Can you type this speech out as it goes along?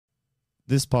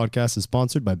This podcast is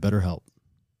sponsored by BetterHelp.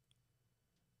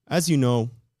 As you know,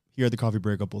 here at the Coffee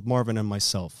Breakup, both Marvin and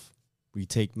myself, we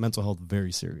take mental health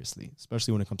very seriously,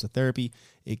 especially when it comes to therapy.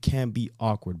 It can be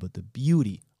awkward, but the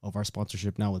beauty of our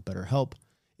sponsorship now with BetterHelp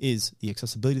is the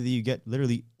accessibility that you get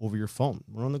literally over your phone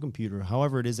or on the computer,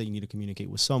 however it is that you need to communicate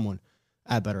with someone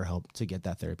at BetterHelp to get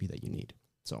that therapy that you need.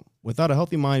 So without a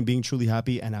healthy mind, being truly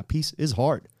happy and at peace is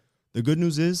hard. The good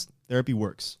news is therapy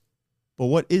works. But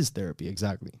what is therapy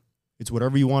exactly? It's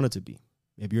whatever you want it to be.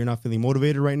 Maybe you're not feeling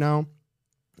motivated right now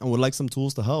and would like some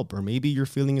tools to help, or maybe you're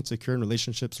feeling insecure in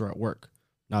relationships or at work,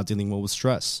 not dealing well with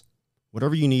stress.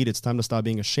 Whatever you need, it's time to stop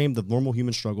being ashamed of normal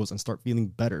human struggles and start feeling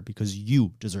better because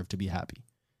you deserve to be happy.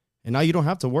 And now you don't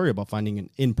have to worry about finding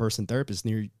an in-person therapist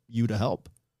near you to help.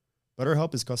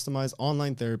 BetterHelp is customized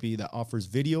online therapy that offers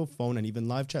video, phone, and even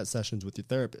live chat sessions with your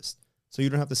therapist, so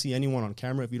you don't have to see anyone on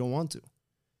camera if you don't want to.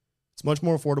 It's much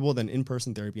more affordable than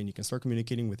in-person therapy, and you can start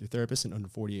communicating with your therapist in under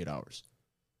 48 hours.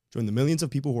 Join the millions of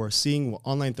people who are seeing what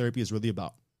online therapy is really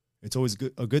about. It's always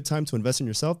a good time to invest in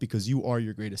yourself because you are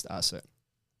your greatest asset.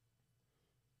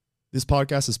 This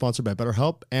podcast is sponsored by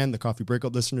BetterHelp, and the Coffee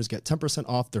Breakup listeners get 10%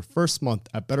 off their first month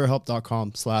at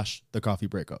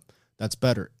betterhelp.com/thecoffeebreakup. That's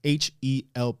better,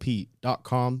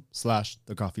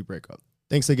 HELP.com/thecoffeebreakup.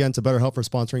 Thanks again to BetterHelp for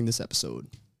sponsoring this episode.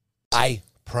 I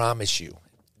promise you,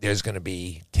 there's going to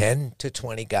be 10 to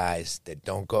 20 guys that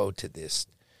don't go to this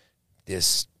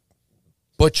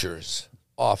butcher's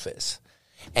office.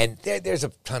 And there's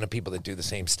a ton of people that do the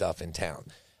same stuff in town.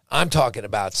 I'm talking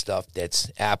about stuff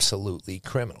that's absolutely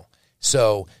criminal.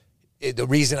 So the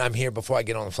reason I'm here before I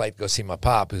get on the flight to go see my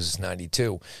pop, who's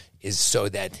 92, is so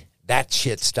that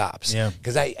shit stops. Yeah.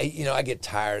 Because I get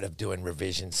tired of doing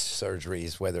revision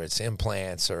surgeries, whether it's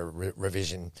implants or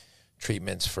revision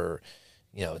treatments for,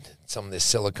 some of this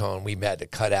silicone. We've had to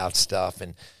cut out stuff,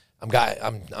 and I'm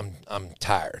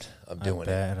tired of doing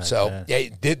it. So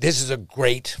this is a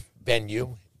great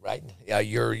venue, right?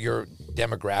 Your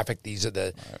demographic. These are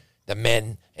the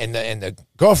men and the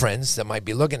girlfriends that might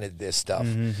be looking at this stuff.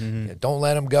 Mm-hmm. Don't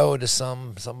let them go to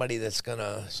somebody that's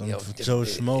gonna Joe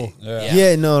Schmo.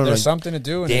 No. There's something to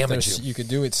do, and damage you could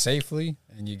do it safely,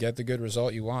 and you get the good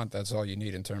result you want. That's all you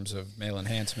need in terms of male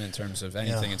enhancement, in terms of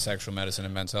anything in sexual medicine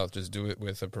and mental health. Just do it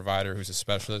with a provider who's a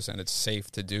specialist, and it's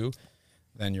safe to do.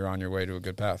 Then you're on your way to a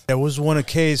good path. There was one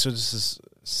case, so this is,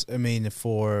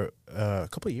 for a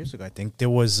couple of years ago, I think, there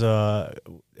was a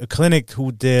clinic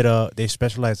who did, they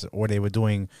specialized, or they were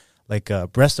doing like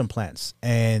breast implants,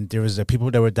 and there was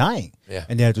people that were dying,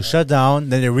 and they had to shut down.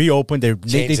 Then they reopened. They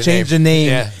changed the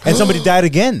name, and somebody died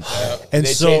again. And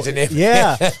they so, changed the name.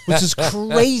 which is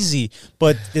crazy.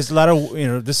 But there's a lot of,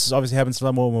 this is obviously happens a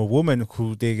lot more with women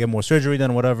who they get more surgery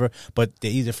done, whatever. But they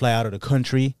either fly out of the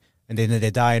country, and then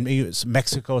they die in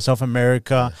Mexico, South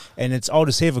America, and it's all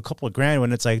to save a couple of grand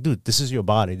when it's like, dude, this is your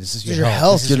body, this is your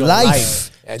health, your life.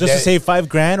 Just to save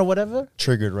 $5,000 or whatever.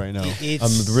 Triggered right now.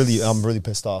 I'm really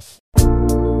pissed off.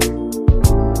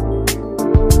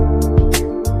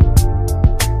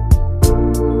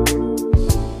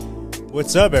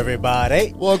 What's up,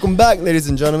 everybody? Welcome back, ladies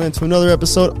and gentlemen, to another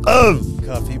episode of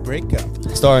Coffee Breakup,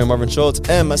 starring Marvin Schultz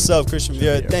and myself, Christian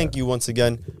Vieira. Thank you once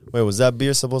again. Wait, was that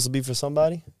beer supposed to be for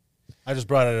somebody? I just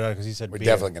brought it out because he said we're beer.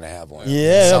 definitely going to have one.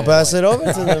 Yeah, I'll pass it over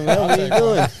to them, man. What are you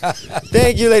doing?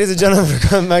 Thank you, ladies and gentlemen, for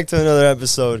coming back to another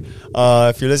episode.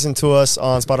 If you're listening to us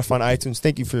on Spotify and iTunes,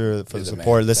 thank you for the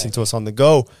support. Listening to us on the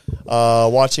go.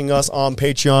 Watching us on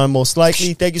Patreon, most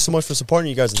likely. Thank you so much for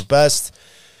supporting. You guys are the best.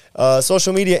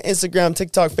 Social media, Instagram,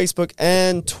 TikTok, Facebook,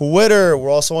 and Twitter. We're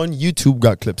also on YouTube.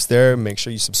 Got clips there. Make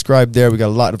sure you subscribe there. We got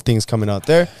a lot of things coming out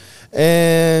there.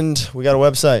 And we got a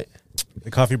website.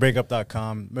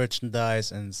 thecoffeebreakup.com,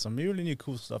 merchandise, and some really new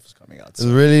cool stuff is coming out. So.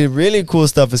 Really, really cool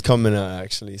stuff is coming out,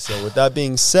 actually. So with that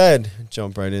being said,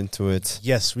 jump right into it.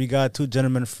 Yes, we got two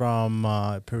gentlemen from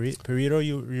Perito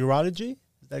Urology.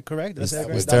 Is that correct?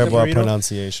 It's terrible at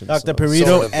pronunciation. Dr.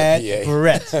 Perito and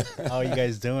Brett. How are you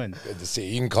guys doing? Good to see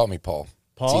you. You can call me Paul.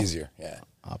 Paul? It's easier. Yeah.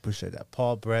 I appreciate that.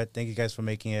 Paul, Brett, thank you guys for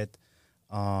making it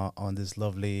on this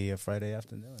lovely Friday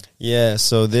afternoon. Yeah,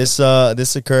 so this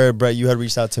occurred. Brett, you had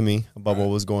reached out to me about what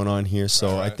was going on here,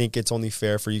 so I think it's only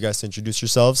fair for you guys to introduce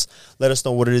yourselves. Let us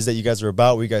know what it is that you guys are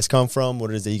about, where you guys come from, what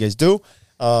it is that you guys do.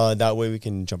 That way we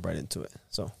can jump right into it.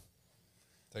 So,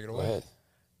 take it away. Go ahead.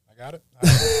 I got it.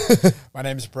 My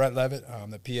name is Brett Levitt.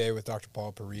 I'm the PA with Dr.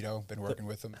 Paul Perito. Been working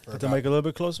with him for Put the mic a little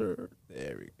bit closer.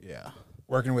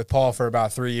 Working with Paul for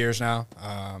about 3 years now.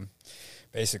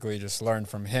 Basically just learned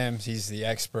from him. He's the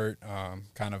expert,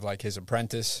 kind of like his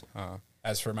apprentice.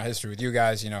 as for my history with you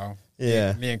guys,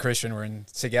 Yeah. me and Christian were in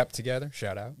SIGEP together.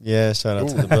 Shout out. Yeah, shout out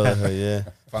to the brotherhood.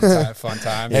 Yeah. Fun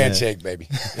time. Handshake, baby.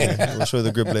 Yeah, we'll show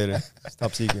the grip later. It's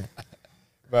top secret.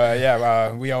 But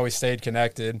yeah, we always stayed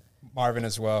connected. Marvin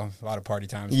as well. A lot of party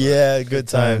times. Yeah, good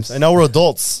times. And now we're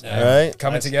adults, right?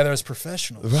 Coming together as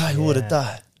professionals. Right, who would have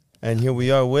thought? And here we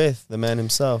are with the man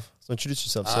himself. So introduce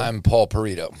yourself, sir. I'm Paul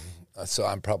Perito. So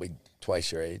I'm probably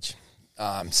twice your age.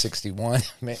 I'm 61.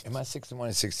 Am I 61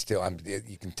 or 62?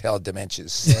 You can tell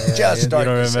dementia's just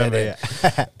starting to set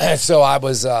in. So I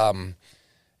was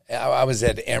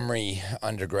at Emory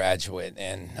undergraduate,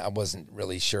 and I wasn't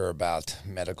really sure about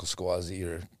medical school. I was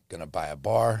either going to buy a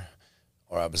bar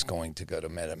or I was going to go to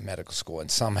medical school,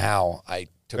 and somehow I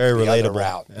took the other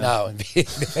route. Yeah. No,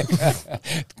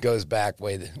 it goes back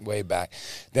way back.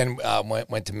 Then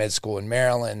went to med school in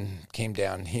Maryland, came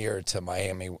down here to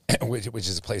Miami, which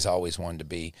is a place I always wanted to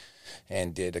be,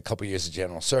 and did a couple years of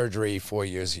general surgery, 4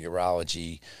 years of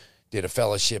urology, did a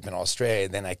fellowship in Australia.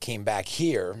 Then I came back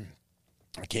here.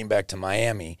 I came back to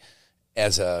Miami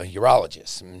as a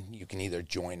urologist. And you can either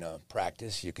join a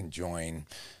practice, you can join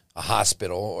a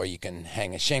hospital, or you can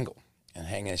hang a shingle. And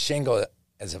hanging a shingle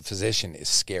as a physician is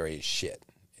scary as shit.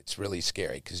 It's really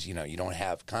scary because, you don't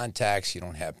have contacts, you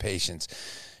don't have patients.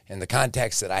 And the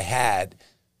contacts that I had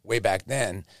way back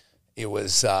then, there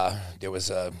was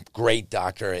a great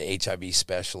doctor, an HIV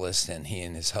specialist, and he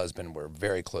and his husband were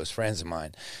very close friends of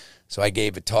mine. So I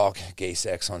gave a talk, Gay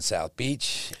Sex on South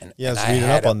Beach, and I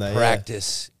had a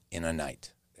practice in a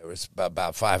night. There was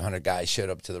about 500 guys showed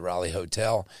up to the Raleigh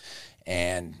Hotel,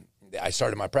 and I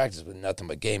started my practice with nothing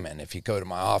but gay men. If you go to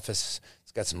my office,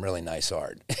 it's got some really nice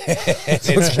art.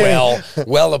 It's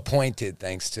well appointed,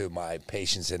 thanks to my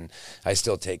patients, and I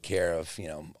still take care of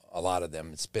a lot of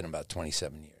them. It's been about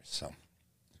 27 years, so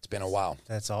it's been a while.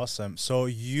 That's awesome. So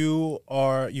you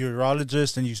are a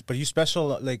urologist, but you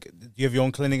you have your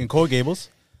own clinic in Coral Gables,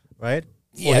 right?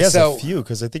 Well, yeah, he has a few,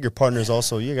 because I think your partner's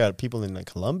also, you got people in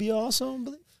Colombia also, I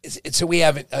believe? So we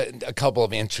have a couple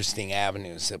of interesting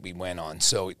avenues that we went on.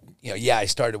 So, I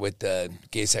started with the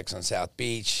Gay Sex on South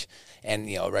Beach, and,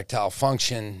 erectile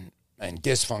function and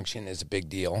dysfunction is a big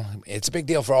deal. It's a big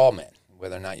deal for all men,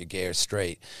 whether or not you're gay or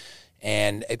straight.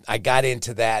 And I got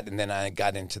into that, and then I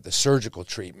got into the surgical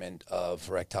treatment of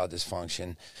erectile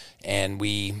dysfunction, and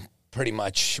we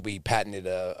patented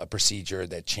a procedure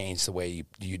that changed the way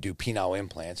you do penile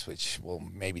implants, which we'll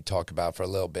maybe talk about for a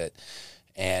little bit.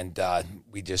 And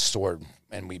we just soared,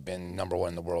 and we've been number one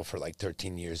in the world for like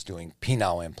 13 years doing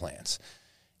penile implants.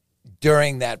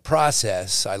 During that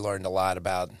process, I learned a lot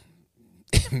about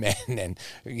men, and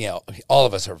all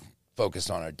of us are focused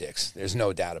on our dicks. There's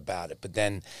no doubt about it. But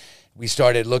then we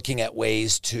started looking at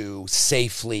ways to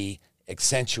safely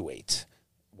accentuate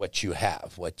what you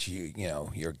have, what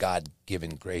your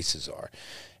God-given graces are.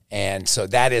 And so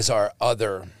that is our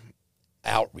other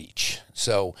outreach.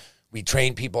 So we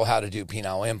train people how to do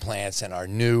penile implants, and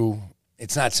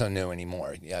it's not so new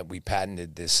anymore. Yeah, we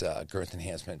patented this girth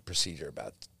enhancement procedure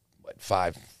about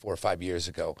 4 or 5 years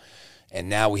ago. And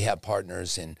now we have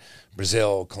partners in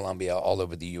Brazil, Colombia, all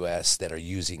over the U.S. that are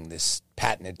using this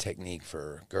patented technique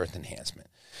for girth enhancement.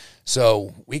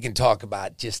 So we can talk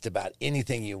about just about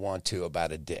anything you want to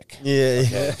about a dick. Yeah.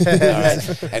 Okay? All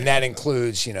right? And that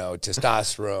includes,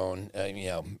 testosterone,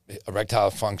 erectile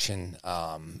function,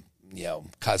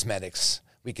 cosmetics.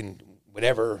 We can,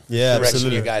 whatever direction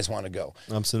absolutely. You guys want to go.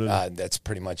 Absolutely. That's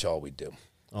pretty much all we do.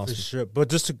 Awesome. For sure.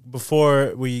 But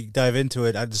before we dive into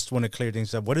it, I just want to clear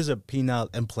things up. What is a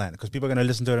penile implant? Because people are going to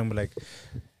listen to it and be like,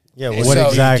 what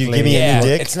exactly? You give me a new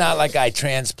dick? It's not like I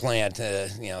transplant,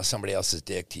 somebody else's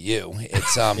dick to you.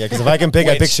 It's because if I can pick,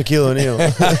 I pick Shaquille O'Neal.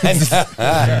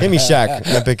 Give me Shaq.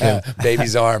 I pick him.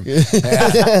 Baby's arm.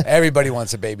 Yeah. Everybody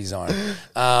wants a baby's arm.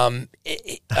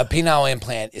 A penile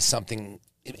implant is something,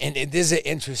 and it is an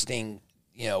interesting,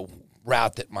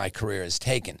 route that my career has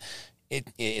taken.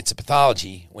 It's a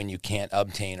pathology when you can't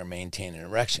obtain or maintain an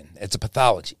erection. It's a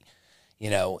pathology.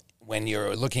 When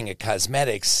you're looking at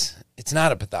cosmetics, it's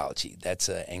not a pathology. That's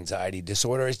an anxiety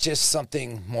disorder. It's just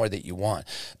something more that you want.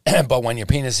 But when your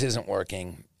penis isn't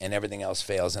working and everything else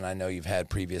fails, and I know you've had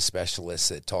previous specialists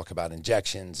that talk about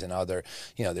injections and other,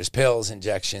 there's pills,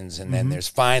 injections, and then there's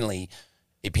finally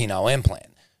a penile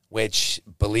implant, which,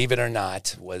 believe it or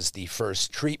not, was the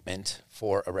first treatment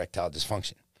for erectile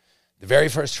dysfunction. The very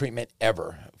first treatment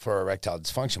ever for erectile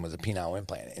dysfunction was a penile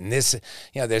implant. And this,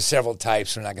 there's several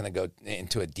types. We're not going to go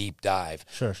into a deep dive.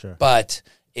 Sure. But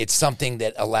it's something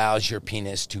that allows your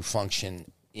penis to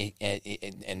function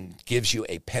and gives you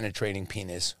a penetrating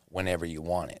penis whenever you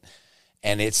want it.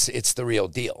 And it's the real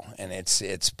deal, and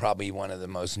it's probably one of the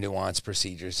most nuanced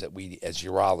procedures that we as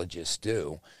urologists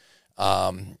do.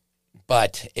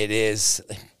 But it's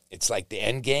like the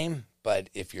end game.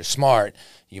 But if you're smart,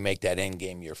 you make that end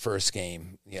game your first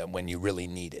game, when you really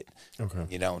need it. Okay.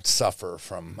 You don't suffer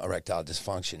from erectile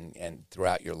dysfunction and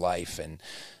throughout your life. And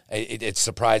it's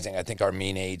surprising. I think our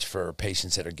mean age for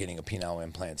patients that are getting a penile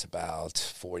implant is about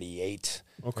 48.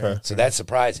 Okay. So that's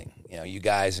surprising. You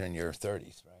guys are in your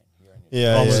 30s, right?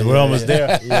 Yeah, We're almost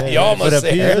there. You're almost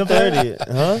there. 30,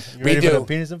 huh? You ready We for do. the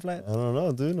penis implant? I don't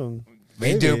know, dude.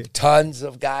 We do tons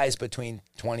of guys between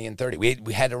 20 and 30.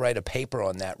 We had to write a paper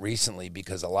on that recently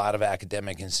because a lot of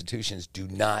academic institutions do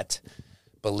not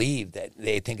believe that.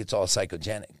 They think it's all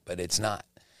psychogenic, but it's not.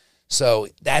 So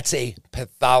that's a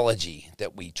pathology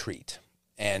that we treat.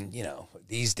 And,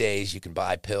 these days you can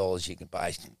buy pills, you can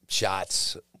buy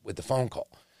shots with the phone call.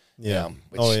 Yeah.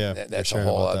 That's a Sure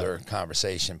whole about other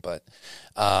conversation. But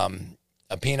a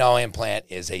penile implant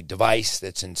is a device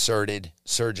that's inserted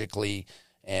surgically,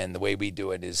 and the way we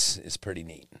do it is pretty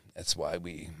neat. That's why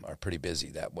we are pretty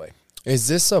busy that way. Is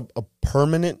this a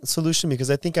permanent solution?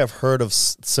 Because I think I've heard of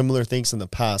similar things in the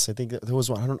past. I think there was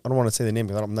one. I don't want to say the name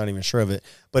because I'm not even sure of it.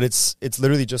 But it's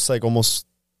literally just like almost.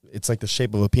 It's like the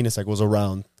shape of a penis that goes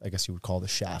around. I guess you would call the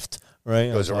shaft,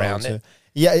 right? Goes around it.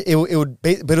 Yeah, it would.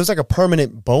 But it was like a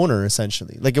permanent boner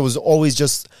essentially. Like it was always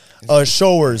just a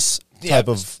shower's type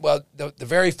of. Well, the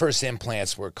very first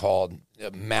implants were called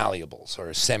malleables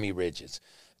or semi-rigids.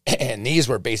 And these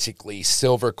were basically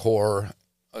silver core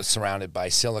surrounded by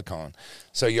silicone.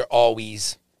 So you're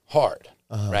always hard,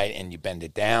 right? And you bend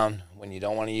it down when you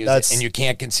don't want to use it. And you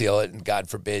can't conceal it. And God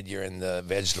forbid you're in the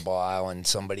vegetable aisle and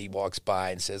somebody walks by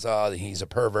and says, oh, he's a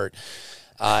pervert.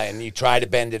 And you try to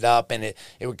bend it up and it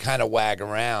would kind of wag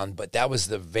around. But that was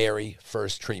the very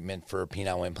first treatment for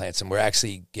penile implants. And we're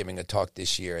actually giving a talk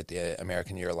this year at the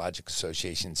American Urologic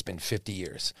Association. It's been 50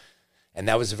 years. And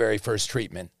that was the very first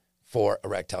treatment for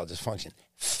erectile dysfunction.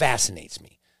 Fascinates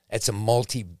me. It's a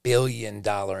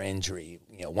multi-billion-dollar injury.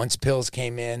 Once pills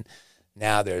came in,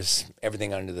 now there's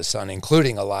everything under the sun,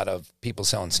 including a lot of people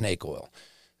selling snake oil.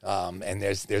 And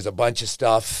there's a bunch of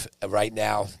stuff right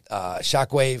now.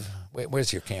 Shockwave.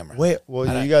 Where's your camera? Wait,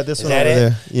 well, you got this one that over it?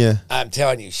 there. Yeah. I'm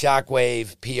telling you,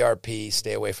 Shockwave, PRP,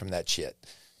 stay away from that shit.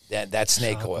 That's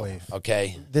snake oil,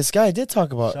 okay? This guy did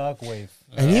talk about. Shockwave.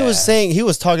 And he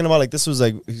was talking about like this was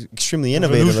like extremely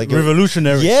innovative, like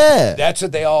revolutionary. Yeah, That's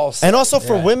what they all say. and also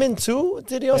for women too.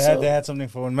 Did he also? They had something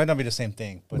for it might not be the same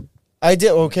thing, but I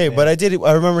did but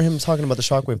I remember him talking about the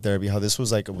shockwave therapy. How this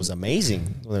was like it was amazing.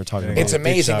 What they were talking about. It's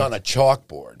amazing on a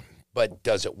chalkboard, but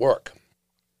does it work?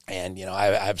 And I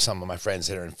have some of my friends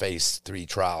that are in phase 3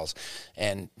 trials,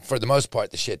 and for the most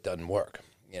part, the shit doesn't work.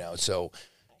 So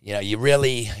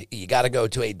you got to go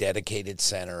to a dedicated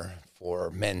center for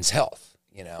men's health.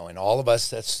 And all of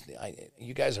us,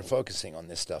 you guys are focusing on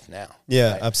this stuff now.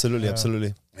 Yeah, right?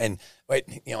 absolutely. And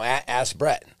ask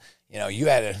Brett. You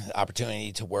had an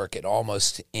opportunity to work at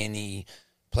almost any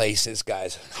place. This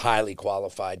guy's highly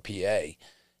qualified PA,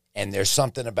 and there's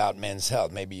something about men's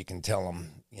health. Maybe you can tell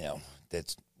him,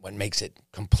 that's what makes it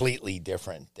completely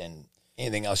different than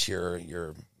anything else your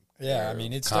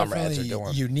it's comrades definitely are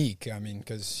doing. unique.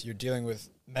 Because you're dealing with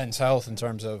men's health in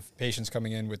terms of patients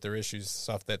coming in with their issues,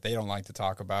 stuff that they don't like to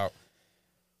talk about,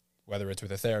 whether it's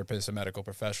with a therapist, a medical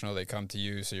professional, they come to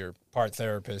you, so you're part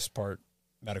therapist, part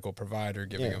medical provider,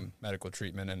 giving them medical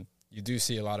treatment, and you do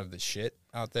see a lot of the shit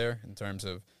out there in terms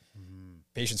of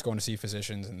patients going to see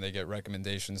physicians and they get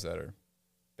recommendations that are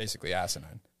basically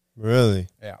asinine. Really?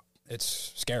 Yeah,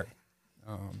 it's scary.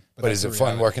 But is it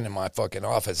fun working in my fucking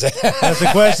office? that's the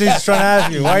question he's trying to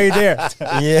ask you. Why are you there?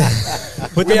 Yeah.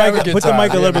 Put the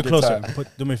mic a little bit closer.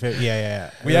 Do me a favor.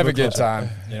 Yeah. We have a good time,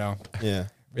 Yeah.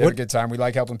 We have a good time. We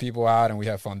like helping people out, and we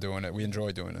have fun doing it. We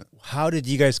enjoy doing it. How did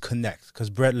you guys connect? Because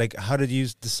Brett, how did you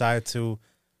decide to,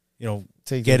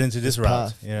 get into this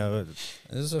route? This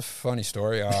is a funny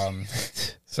story.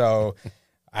 So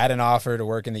I had an offer to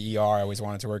work in the ER. I always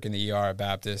wanted to work in the ER at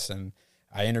Baptist, and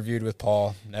I interviewed with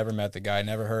Paul. Never met the guy.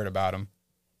 Never heard about him.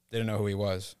 Didn't know who he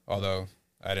was, although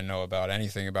I didn't know about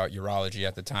anything about urology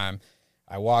at the time.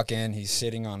 I walk in. He's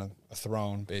sitting on a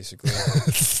throne, basically.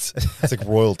 It's like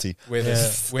royalty. With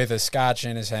a scotch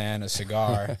in his hand, a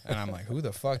cigar. And I'm like, who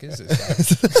the fuck is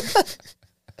this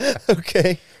guy?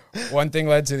 Okay. One thing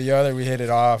led to the other. We hit it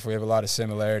off. We have a lot of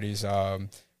similarities.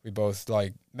 We both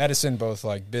like medicine, both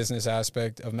like business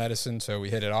aspect of medicine. So we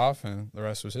hit it off, and the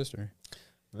rest was history.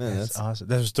 Man, that's awesome.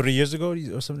 That was 3 years ago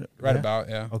or something? Right about,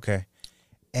 yeah. Okay.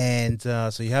 And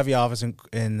so you have your office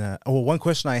in one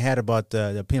question I had about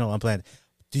the penile implant.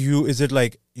 Is it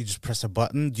like you just press a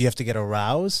button? Do you have to get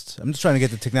aroused? I'm just trying to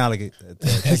get the technology.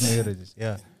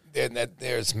 Yeah.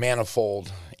 There's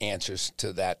manifold answers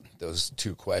to those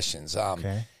two questions.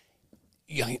 Okay.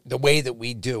 The way that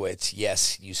we do it,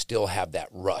 yes, you still have that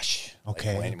rush.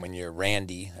 Okay. Like when you're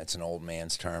randy, that's an old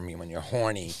man's term. When you're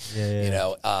horny,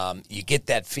 Yeah. you get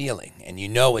that feeling, and you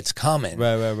know it's coming.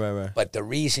 Right. But the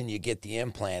reason you get the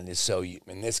implant is so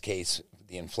in this case,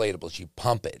 the inflatables, you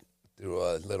pump it through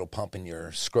a little pump in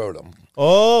your scrotum.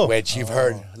 Oh. Which you've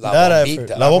heard. La That I've bombita.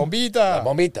 heard. La bombita. La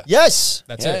bombita. Yes.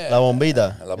 That's Yeah, it. yeah. La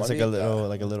bombita. La It's like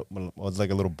bombita. a little, well, it's like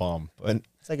a little bomb. And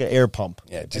it's like an air pump.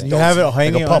 Yeah, just And you don't have it Like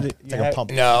hanging a pump. on the, It's like a pump.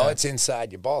 No, it's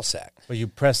inside your ball sack. But you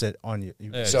press it on you.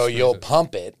 Yeah. So Just you'll squeeze it.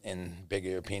 pump it, and bigger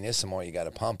your penis, the more you got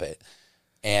to pump it.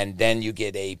 And then you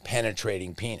get a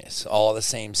penetrating penis. All the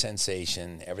same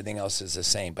sensation. Everything else is the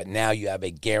same. But now you have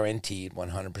a guaranteed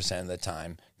 100% of the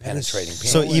time penetrating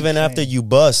penis. So even after you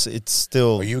bust, it's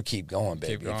still. Or you keep going,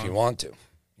 baby, Keep going. if you want to.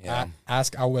 You know?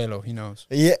 Ask Abuelo. He knows.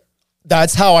 Yeah,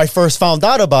 that's how I first found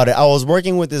out about it. I was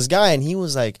working with this guy, and he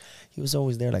was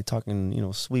always there, like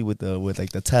talking, sweet with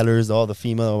like the tellers, all the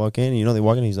female walk in. They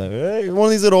walk in. He's like, hey, one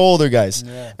of these little older guys.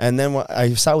 Yeah. And then when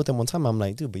I sat with him one time, I'm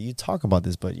like, dude, but you talk about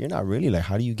this, but you're not really like,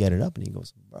 how do you get it up? And he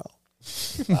goes, bro,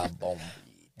 La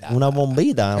bombita. una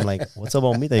bombita. I'm like, what's a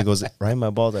bombita? He goes, right in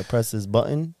my balls. I press this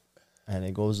button, and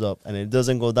it goes up, and it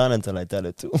doesn't go down until I tell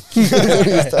it to.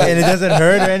 And it doesn't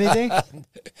hurt or anything?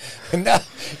 No,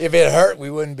 if it hurt, we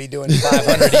wouldn't be doing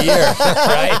 500 a year,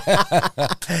 right?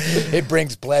 It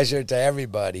brings pleasure to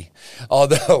everybody.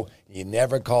 Although you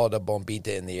never called a bombita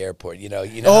in the airport. You know how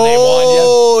they warn you.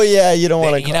 Oh yeah, you don't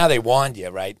want to. You know how they warned you,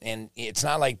 right? And it's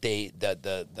not like the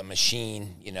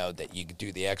machine, that you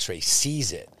do the X-ray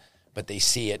sees it, but they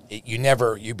see it.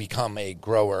 You become a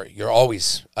grower. You're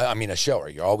always, a shower.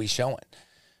 You're always showing.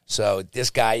 So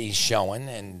this guy, he's showing,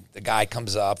 and the guy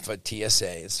comes up for TSA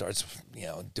and starts,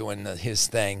 doing his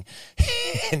thing.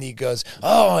 And he goes,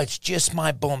 oh, it's just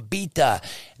my bombita.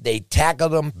 They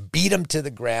tackled him, beat him to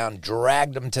the ground,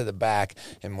 dragged him to the back.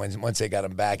 And once they got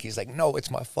him back, he's like, no,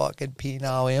 it's my fucking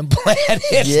penile implant.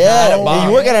 It's not a bomb.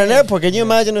 You work at an airport. Can you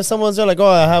imagine if someone's there like, oh,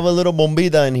 I have a little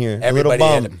bombita in here. Everybody a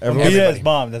hit little him. bomb. Everybody. That's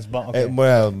bomb. That's bomb. Okay. We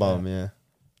have a bomb, yeah.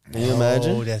 Can you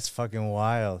imagine? Oh, that's fucking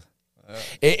wild.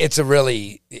 It's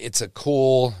a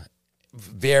cool,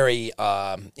 very,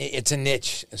 it's a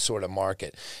niche sort of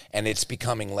market, and it's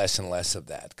becoming less and less of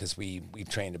that because we've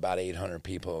trained about 800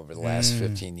 people over the last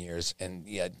 15 years, and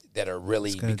that are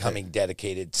really becoming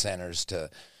dedicated centers to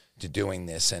doing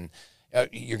this, and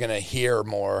you're going to hear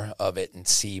more of it and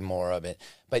see more of it,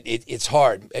 but it's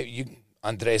hard.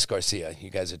 Andres Garcia, you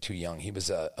guys are too young. He was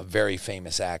a very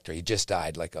famous actor. He just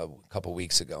died like a couple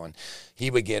weeks ago, and he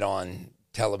would get on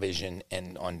television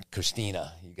and on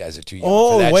Christina. You guys are too young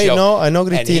for that show. No, I know And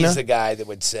Christina. he's the guy that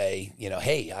would say,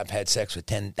 hey, I've had sex with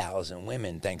 10,000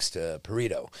 women thanks to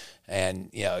Perito.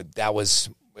 And, that was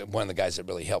one of the guys that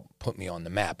really helped put me on the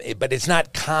map. But it's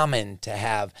not common to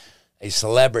have a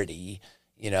celebrity,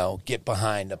 get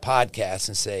behind a podcast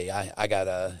and say, I got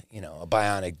a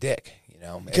bionic dick.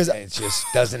 Because it just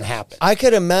doesn't happen. I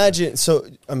could imagine. So,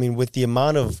 with the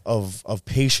amount of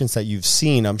patients that you've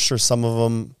seen, I'm sure some of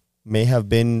them may have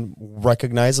been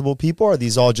recognizable people. Or are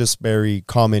these all just very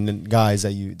common guys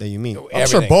that you meet? I'm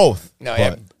sure both. No,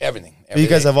 but everything. you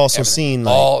guys have also seen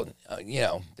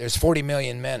there's 40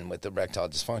 million men with erectile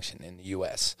dysfunction in the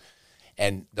U.S.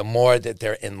 And the more that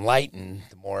they're enlightened,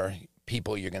 the more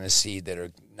people you're going to see that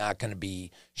are not going to be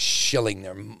shilling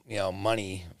their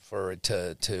money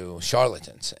to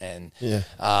charlatans. And the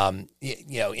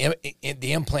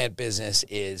implant business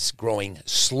is growing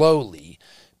slowly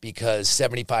because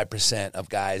 75% of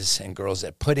guys and girls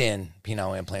that put in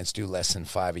penile implants do less than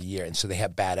 5 a year, and so they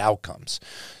have bad outcomes.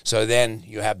 So then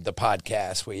you have the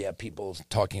podcast where you have people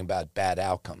talking about bad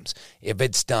outcomes. If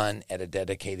it's done at a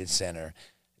dedicated center,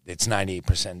 it's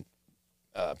 98%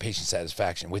 patient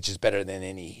satisfaction, which is better than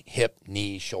any hip,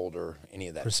 knee, shoulder, any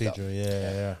of that Procedure, stuff.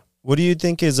 yeah. What do you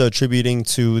think is attributing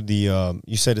to the,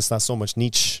 you said it's not so much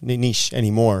niche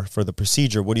anymore for the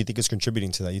procedure. What do you think is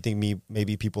contributing to that? You think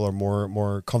maybe people are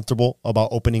more comfortable about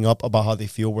opening up about how they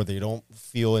feel where they don't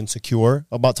feel insecure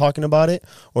about talking about it?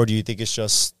 Or do you think it's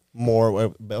just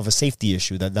more of a safety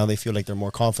issue that now they feel like they're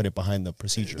more confident behind the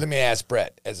procedure? Let me ask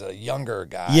Brett, as a younger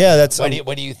guy,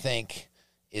 what do you think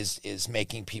is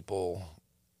making people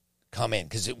come in?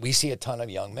 Because we see a ton of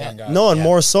young men. No, and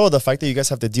more so the fact that you guys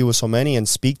have to deal with so many and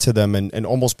speak to them and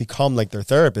almost become like their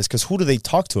therapist. Because who do they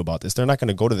talk to about this? They're not going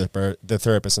to go to their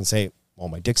therapist and say, oh,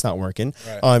 my dick's not working.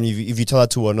 Right. If you tell that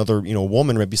to another,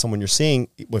 woman, maybe someone you're seeing,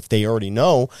 if they already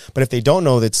know, but if they don't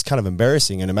know, that's kind of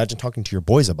embarrassing. And imagine talking to your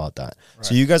boys about that. Right.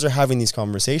 So you guys are having these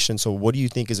conversations. So what do you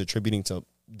think is attributing to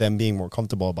them being more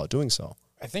comfortable about doing so?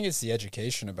 I think it's the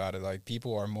education about it. Like,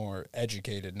 people are more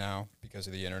educated now because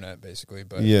of the internet, basically.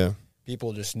 But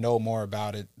people just know more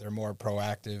about it. They're more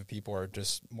proactive. People are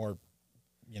just more,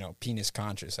 penis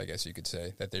conscious, I guess you could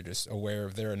say, that they're just aware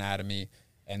of their anatomy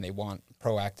and they want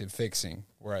proactive fixing.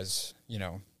 Whereas,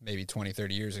 maybe 20,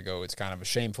 30 years ago, it's kind of a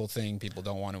shameful thing. People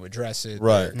don't want to address it.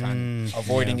 Right. They're kind of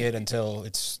avoiding it until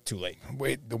it's too late.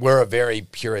 We're a very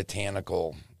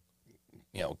puritanical,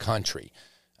 country.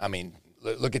 I mean,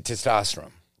 look at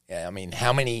testosterone. Yeah, I mean,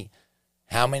 how many,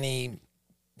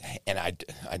 and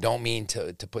I don't mean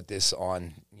to put this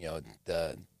on,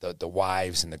 the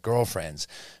wives and the girlfriends,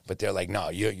 but they're like, no,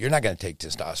 you're not going to take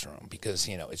testosterone because,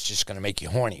 it's just going to make you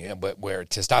horny. But where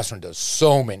testosterone does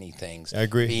so many things I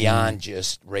agree. Beyond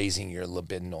just raising your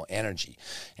libidinal energy.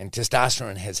 And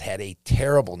testosterone has had a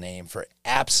terrible name for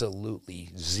absolutely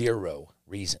zero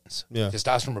reasons. Yeah.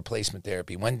 Testosterone replacement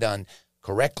therapy, when done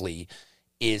correctly,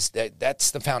 that's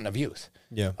the fountain of youth.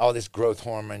 Yeah. All this growth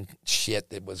hormone shit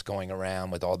that was going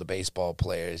around with all the baseball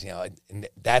players, and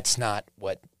that's not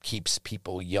what keeps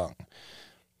people young.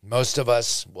 Most of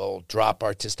us will drop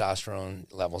our testosterone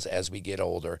levels as we get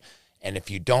older, and if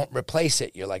you don't replace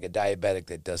it, you're like a diabetic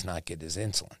that does not get his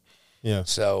insulin. Yeah.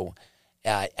 So,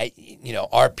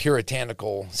 our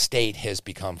puritanical state has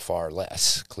become far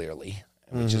less, clearly,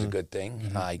 which is a good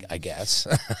thing, I guess.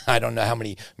 I don't know how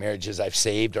many marriages I've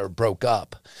saved or broke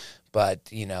up, but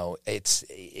it's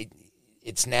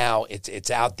now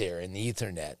out there in the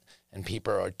Ethernet, and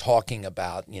people are talking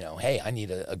about hey, I need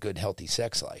a good healthy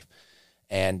sex life,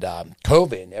 and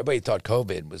COVID. Everybody thought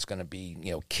COVID was going to be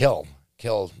kill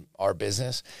our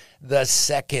business the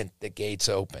second the gates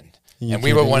opened, and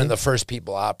we were one of the first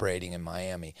people operating in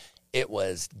Miami. It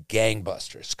was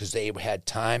gangbusters because they had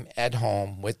time at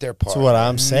home with their partner. That's what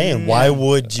I'm saying. Why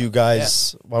would you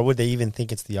guys? Why would they even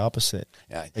think it's the opposite?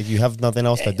 Yeah. Like, you have nothing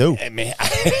else to do. I mean,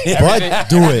 but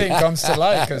do Everything it. comes to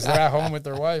light because they're at home with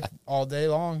their wife all day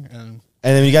long, And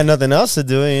then you got nothing else to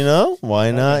do.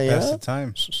 Why not? That's the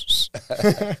time.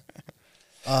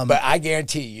 But I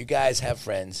guarantee you guys have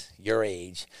friends your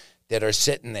age that are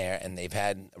sitting there and they've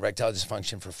had erectile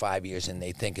dysfunction for 5 years and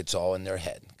they think it's all in their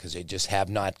head because they just have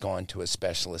not gone to a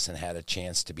specialist and had a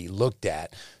chance to be looked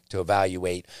at to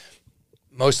evaluate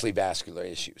mostly vascular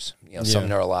issues, some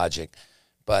neurologic.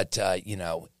 But,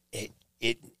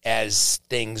 it as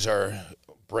things are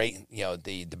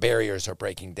the barriers are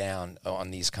breaking down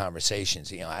on these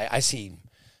conversations. I see,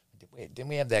 didn't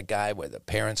we have that guy where the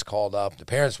parents called up? The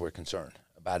parents were concerned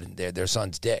about their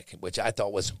son's dick, which I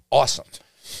thought was awesome.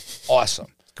 Awesome.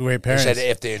 Great parents. They said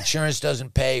if the insurance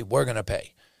doesn't pay, we're going to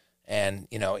pay. And,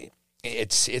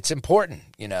 it's important.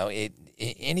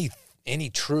 Any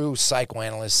true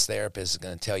psychoanalyst therapist is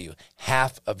going to tell you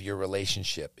half of your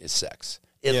relationship is sex.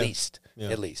 At least.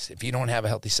 If you don't have a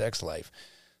healthy sex life,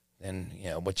 then,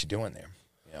 what you doing there?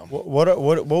 What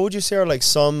would you say are like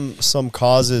some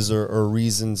causes or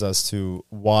reasons as to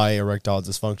why erectile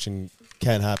dysfunction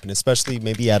can happen, especially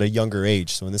maybe at a younger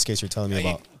age? So in this case, you're telling me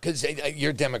about because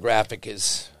your demographic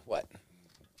is what?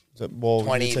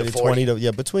 20 to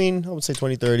 40? Between, I would say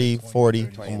 20, 30, 40,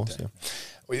 20 almost.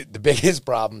 Yeah. The biggest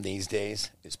problem these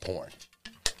days is porn.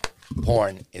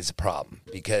 Porn is a problem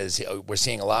because we're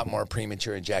seeing a lot more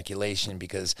premature ejaculation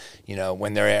because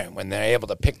when they're able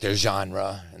to pick their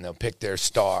genre and they'll pick their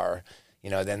star,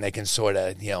 then they can sort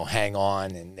of hang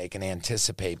on and they can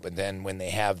anticipate. But then when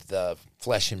they have the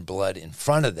flesh and blood in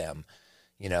front of them,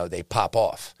 they pop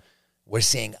off. We're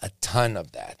seeing a ton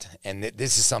of that, and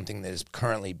this is something that is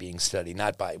currently being studied,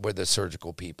 not by we're the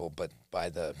surgical people, but by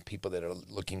the people that are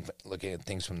looking at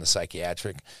things from the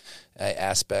psychiatric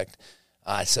aspect.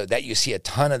 So that you see a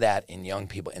ton of that in young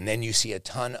people, and then you see a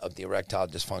ton of the erectile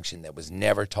dysfunction that was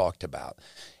never talked about,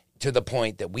 to the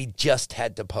point that we just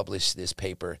had to publish this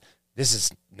paper. This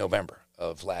is November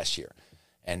of last year,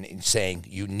 and in saying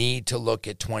you need to look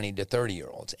at 20 to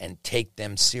 30-year-olds and take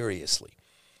them seriously.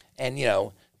 And,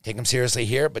 take them seriously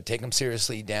here, but take them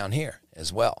seriously down here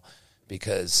as well,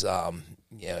 because,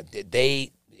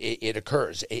 it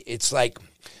occurs. It's like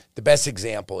the best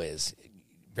example is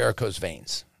varicose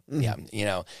veins.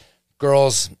 Yeah,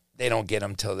 girls, they don't get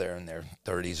them till they're in their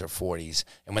 30s or 40s,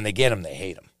 and when they get them, they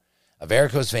hate them. A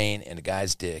varicose vein in a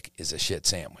guy's dick is a shit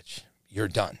sandwich. You're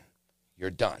done.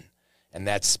 And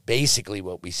that's basically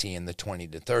what we see in the 20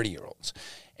 to 30-year-olds.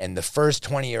 And the first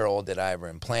 20-year-old that I ever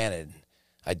implanted,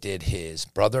 I did his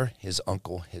brother, his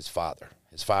uncle, his father.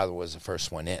 His father was the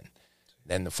first one in.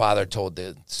 Then the father told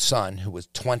the son, who was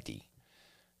 20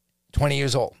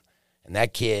 years old. And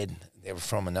that kid, they were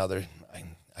from another,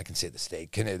 I can say the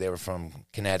state, they were from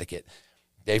Connecticut.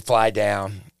 They fly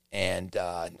down, and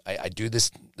I do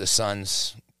the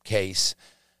son's case.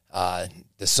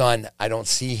 The son, I don't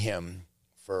see him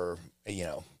for,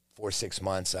 4 or 6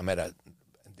 months.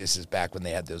 This is back when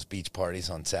they had those beach parties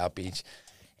on South Beach.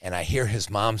 And I hear his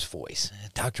mom's voice,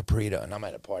 Dr. Perito, and I'm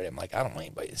at a party. I'm like, I don't want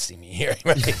anybody to see me here.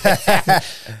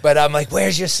 But I'm like,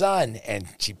 where's your son? And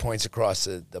she points across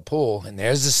the pool, and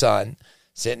there's the son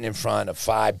sitting in front of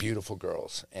 5 beautiful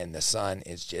girls. And the son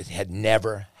had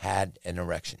never had an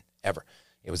erection, ever.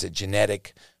 It was a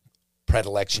genetic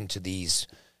predilection to these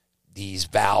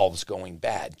valves going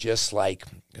bad, just like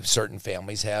certain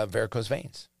families have varicose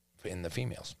veins in the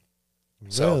females.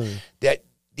 Really? So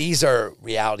these are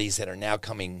realities that are now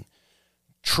coming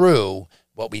true.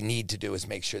 What we need to do is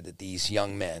make sure that these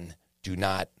young men do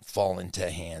not fall into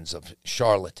the hands of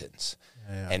charlatans.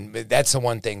 Yeah. And that's the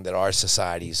one thing that our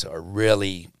societies are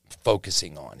really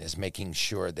focusing on, is making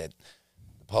sure that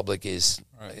the public is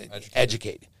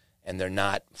educated and they're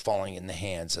not falling in the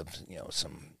hands of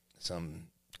some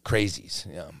crazies.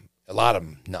 A lot of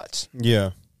them nuts.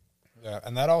 Yeah. Yeah,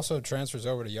 and that also transfers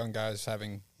over to young guys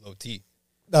having low T.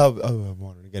 I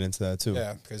wanted to get into that too.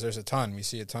 Yeah, because there's we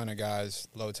see a ton of guys,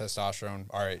 low testosterone,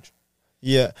 our age.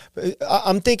 Yeah, but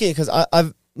I'm thinking, because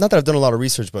I've, not that I've done a lot of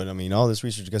research, but I mean, all this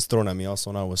research gets thrown at me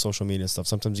also now with social media and stuff.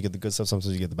 Sometimes you get the good stuff,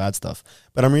 sometimes you get the bad stuff.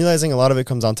 But I'm realizing a lot of it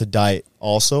comes down to diet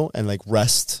also, and like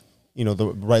rest,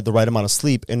 the right amount of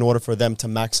sleep in order for them to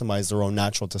maximize their own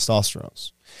natural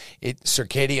testosterone.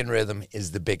 Circadian rhythm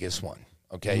is the biggest one.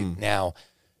 Okay, now,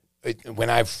 when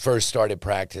I first started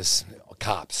practice,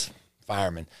 cops,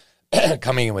 firemen,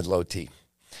 coming in with low T.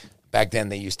 Back then,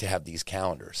 they used to have these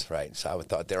calendars, right? So I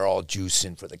thought they're all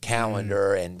juicing for the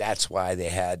calendar, and that's why they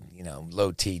had,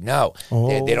 low T. No,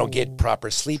 they don't get proper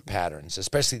sleep patterns,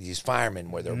 especially these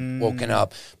firemen where they're woken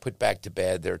up, put back to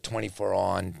bed, they're 24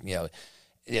 on,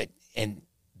 and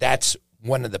that's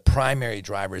one of the primary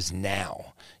drivers now.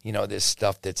 This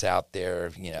stuff that's out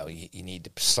there, you need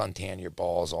to suntan your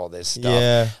balls, all this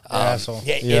stuff.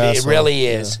 It really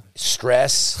is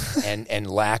stress and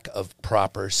lack of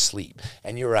proper sleep.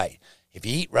 And you're right. If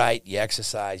you eat right, you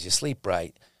exercise, you sleep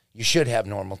right, you should have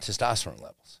normal testosterone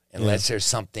levels, unless there's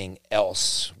something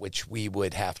else which we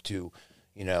would have to,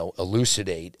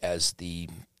 elucidate as the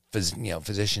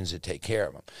physicians that take care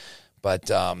of them.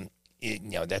 But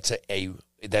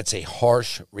that's a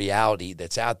harsh reality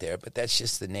that's out there, but that's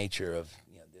just the nature of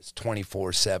this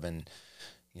 24/7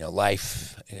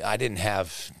 life. I didn't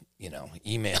have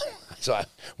email, so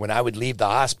when I would leave the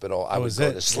hospital, I would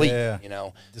go to sleep.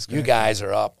 You guys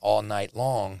are up all night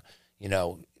long,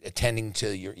 attending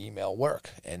to your email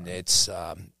work, and it's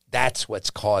that's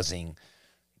what's causing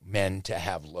men to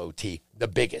have low T. The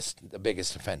biggest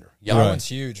offender. That one's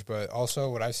huge, but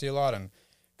also what I see a lot, and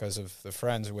because of the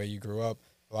friends, the way you grew up.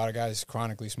 A lot of guys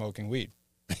chronically smoking weed.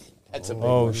 That's a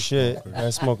big shit!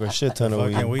 I smoke a shit ton of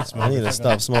weed. I need to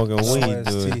stop smoking weed,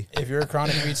 dude. If you're a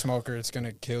chronic weed smoker, it's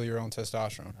gonna kill your own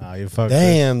testosterone. You fucked.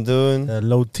 Damn, dude.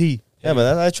 Low T. Yeah,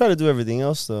 but I try to do everything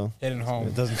else though. Hitting home.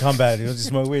 It doesn't come bad. You don't just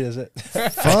smoke weed, is it?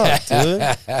 Fuck, dude.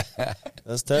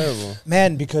 That's terrible,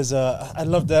 man. Because I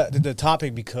love the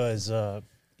topic because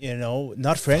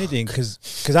not for anything. Because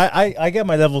I get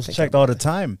my levels checked all the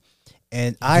time.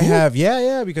 And I have,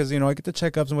 because, I get the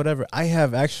checkups and whatever. I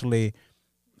have actually,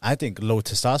 I think, low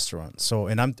testosterone. So,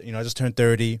 and I'm, I just turned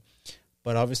 30.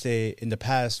 But obviously, in the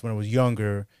past, when I was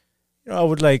younger, I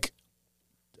would,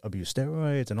 abuse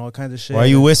steroids and all kinds of shit. Why are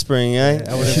you whispering, eh?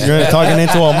 You're talking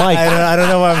into a mic. I don't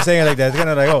know why I'm saying it like that. It's kind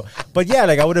of But yeah,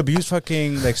 I would abuse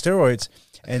fucking, steroids.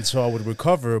 And so I would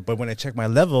recover. But when I check my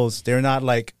levels, they're not,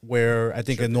 where I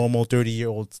think a normal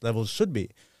 30-year-old levels should be.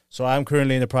 So I'm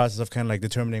currently in the process of kind of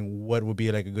determining what would be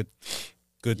a good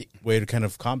way to kind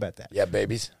of combat that. Yeah,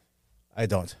 babies? I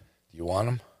don't. Do you want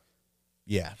them?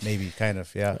 Yeah, maybe, kind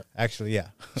of, yeah. Actually, yeah.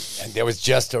 And there was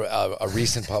just a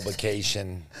recent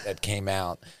publication that came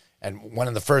out, and one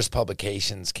of the first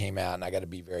publications came out, and I got to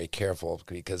be very careful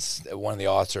because one of the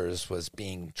authors was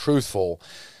being truthful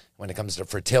when it comes to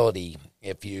fertility.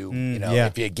 If you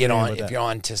if you're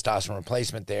on testosterone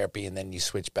replacement therapy and then you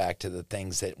switch back to the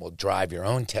things that will drive your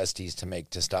own testes to make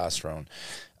testosterone,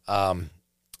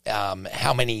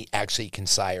 how many actually can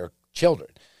sire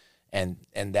children? And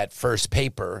that first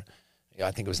paper, I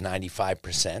think it was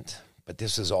 95%, but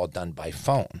this was all done by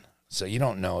phone. So you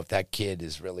don't know if that kid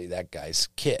is really that guy's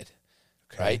kid,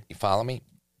 right? You follow me?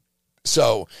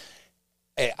 So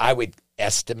I would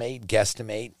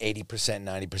guesstimate, 80%,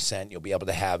 90%, you'll be able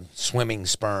to have swimming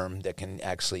sperm that can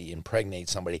actually impregnate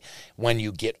somebody when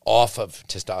you get off of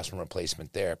testosterone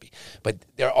replacement therapy. But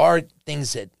there are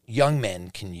things that young men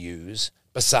can use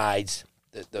besides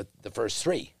the first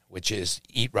three, which is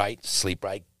eat right, sleep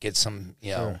right, get some,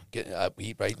 eat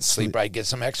right, sleep right, get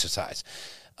some exercise.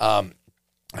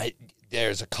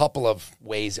 There's a couple of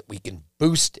ways that we can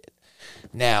boost it.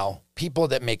 Now, people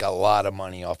that make a lot of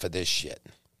money off of this shit,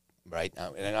 right?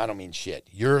 And I don't mean shit.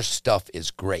 Your stuff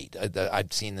is great.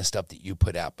 I've seen the stuff that you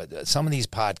put out, but some of these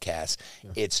podcasts,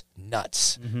 it's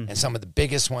nuts. Mm-hmm. And some of the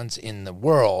biggest ones in the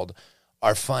world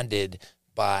are funded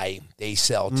by, they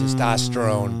sell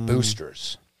testosterone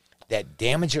boosters that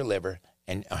damage your liver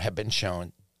and have been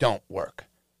shown don't work.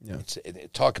 Yeah.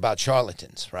 Talk about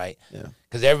charlatans, right? Yeah.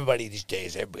 Because everybody these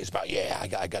days, everybody's about,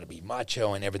 I got to be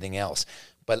macho and everything else.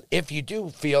 But if you do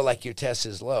feel like your test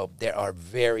is low, there are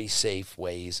very safe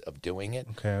ways of doing it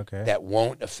that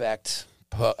won't affect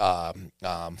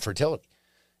fertility.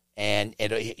 And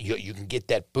you can get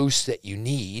that boost that you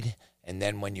need, and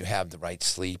then when you have the right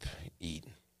sleep, eat,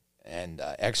 and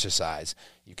exercise,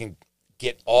 you can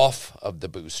get off of the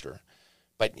booster.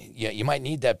 But you might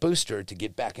need that booster to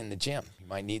get back in the gym. You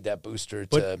might need that booster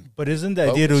to. But isn't the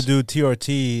idea to do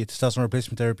TRT, testosterone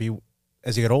replacement therapy,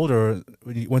 as you get older?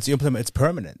 Once you implement, it's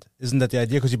permanent. Isn't that the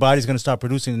idea? Because your body's going to start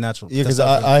producing the natural. Yeah, because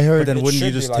I heard. But then wouldn't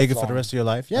you just take it for the rest of your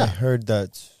life? Yeah, I heard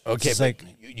that. Okay, but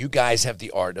you guys have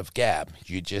the art of gab.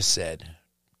 You just said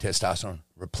testosterone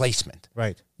replacement.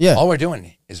 Right. Yeah. All we're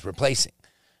doing is replacing.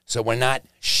 So we're not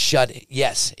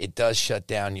yes, it does shut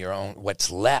down your own,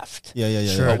 what's left. Yeah.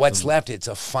 Sure. But what's left, it's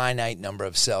a finite number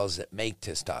of cells that make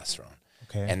testosterone.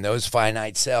 Okay. And those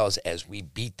finite cells, as we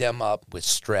beat them up with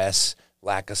stress,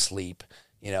 lack of sleep,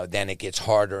 then it gets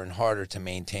harder and harder to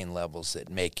maintain levels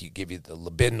that give you the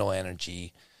libidinal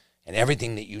energy and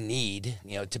everything that you need,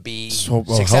 to be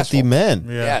successful. A healthy man.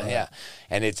 Yeah.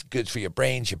 And it's good for your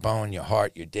brains, your bone, your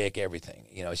heart, your dick, everything.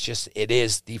 It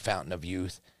is the fountain of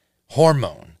youth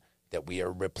hormone that we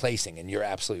are replacing, and you're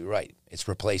absolutely right. It's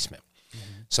replacement.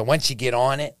 Mm-hmm. So once you get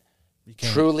on it,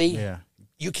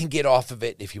 you can get off of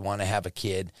it if you want to have a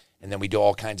kid, and then we do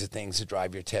all kinds of things to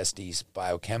drive your testes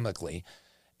biochemically.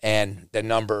 And the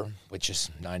number, which is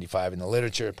 95 in the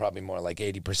literature, probably more like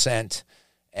 80%.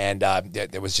 And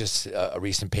there was just a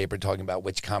recent paper talking about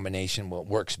which combination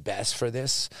works best for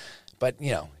this. But,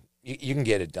 you can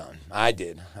get it done. I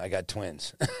did. I got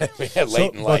twins late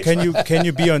in life. But can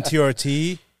you be on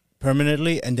TRT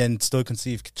permanently and then still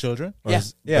conceive children? Or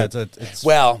It's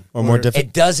or more difficult.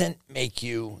 It doesn't make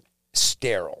you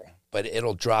sterile, but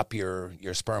it'll drop your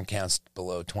sperm counts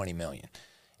below 20 million.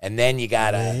 And then you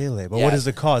gotta really. But what is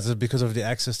the cause? Is it because of the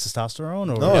excess testosterone?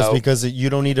 Or? No, it's because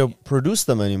you don't need to produce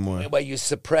them anymore. Well, you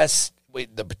suppress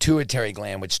the pituitary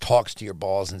gland, which talks to your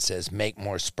balls and says, make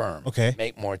more sperm,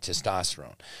 make more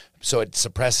testosterone. So it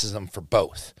suppresses them for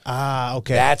both.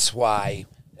 Okay. That's why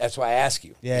I ask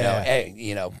you.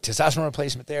 Testosterone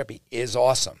replacement therapy is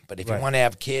awesome. But if you want to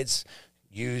have kids,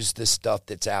 use the stuff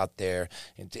that's out there.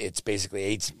 It's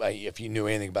basically, if you knew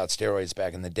anything about steroids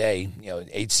back in the day,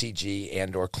 HCG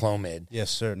and or Clomid.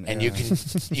 Yes, certainly. And you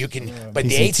can, but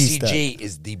the HCG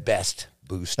is the best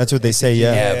booster. That's what they say,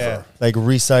 ever. Like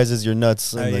resizes your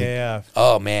nuts.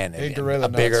 Oh man, Big gorilla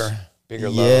nuts. Bigger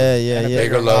load. Yeah.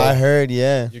 Bigger load. I heard,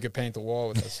 You could paint the wall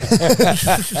with this.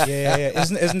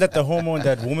 Isn't that the hormone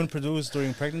that women produce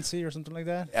during pregnancy or something like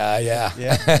that?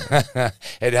 Yeah.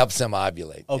 It helps them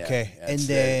ovulate. Okay. And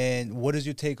then what is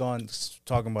your take on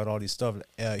talking about all these stuff?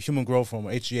 Human growth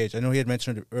hormone, HGH. I know he had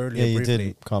mentioned it earlier. Yeah, you briefly.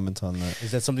 did comment on that.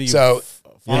 Is that something you're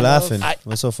laughing?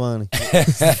 What's so funny?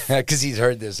 Because he's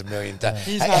heard this a million times.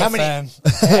 He's not a fan.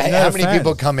 How many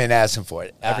people come in asking for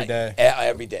it? Every day.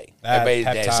 Every day. Every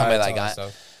day. Somebody like that.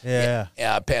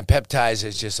 Peptides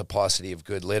is just a paucity of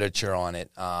good literature on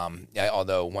it.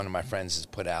 Although one of my friends has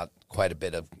put out quite a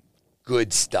bit of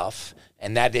good stuff,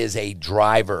 and that is a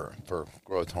driver for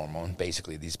growth hormone,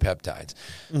 basically these peptides.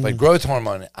 Mm-hmm. But growth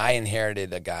hormone, I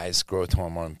inherited a guy's growth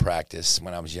hormone practice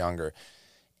when I was younger,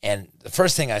 and the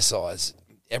first thing I saw is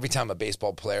every time a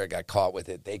baseball player got caught with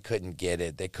it, they couldn't get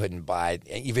it, they couldn't buy it,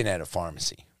 even at a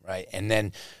pharmacy. Right. And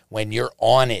then when you're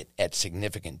on it at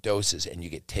significant doses and you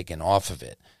get taken off of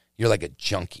it, you're like a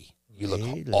junkie. You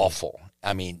look awful.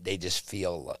 I mean, they just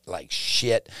feel like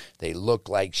shit. They look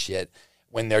like shit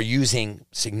when they're using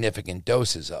significant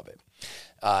doses of it.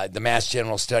 The Mass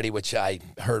General study, which I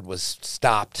heard was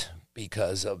stopped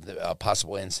because of the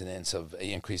possible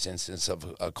increased incidence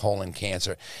of colon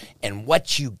cancer. And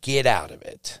what you get out of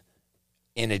it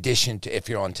in addition to if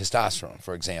you're on testosterone,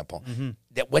 for example,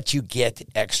 that what you get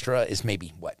extra is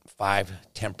maybe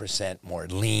 5-10% more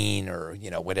lean, or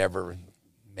whatever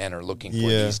men are looking for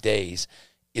these days.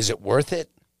 Is it worth it?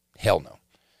 Hell no.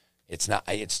 It's not.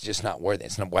 It's just not worth it.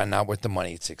 It's not worth the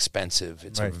money. It's expensive.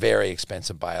 It's a very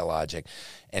expensive biologic,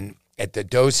 and at the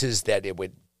doses that it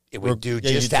would do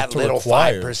just that little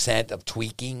 5% of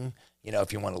tweaking.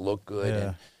 If you want to look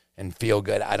good and feel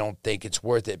good, I don't think it's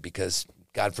worth it, because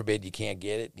God forbid you can't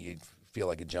get it, you feel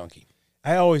like a junkie.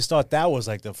 I always thought that was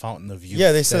like the fountain of youth.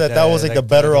 Yeah, they said that was like the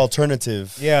better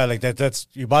alternative. Yeah, like that's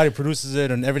your body produces it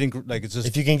and everything. Like it's just,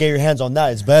 if you can get your hands on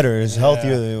that, it's better. It's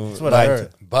healthier. That's what I heard.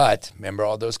 But remember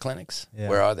all those clinics? Yeah.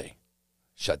 Where are they?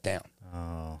 Shut down.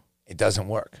 Oh. It doesn't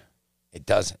work. It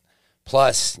doesn't.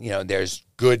 Plus, there's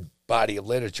good body of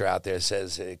literature out there that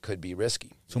says it could be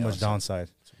risky. Too much downside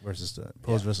versus the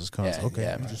pros versus cons.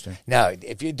 Interesting. Now,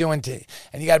 if you're doing,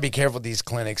 and you got to be careful with these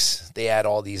clinics, they add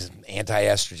all these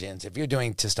anti-estrogens. If you're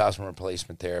doing testosterone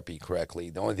replacement therapy correctly,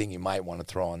 the only thing you might want to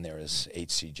throw in there is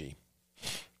HCG.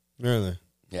 Really?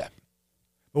 Yeah.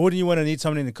 But wouldn't you want to need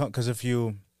something to come? Because if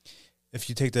you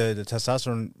take the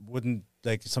testosterone, wouldn't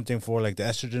like something for like the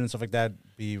estrogen and stuff like that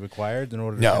be required in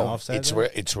order to offset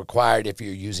that? It's required if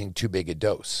you're using too big a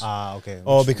dose. Okay.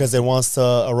 Oh, because it wants to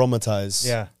aromatize.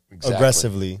 Yeah. Exactly.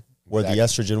 Aggressively, where the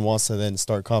estrogen wants to then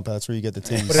start compound. That's where you get the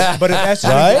titties. But if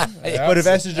estrogen, right? But if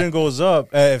estrogen goes up,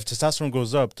 if testosterone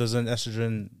goes up, doesn't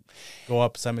estrogen go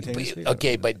up simultaneously?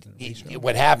 Okay, but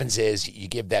what happens is you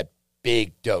give that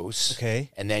big dose,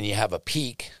 and then you have a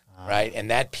peak, right? And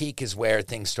that peak is where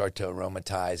things start to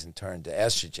aromatize and turn to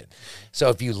estrogen. So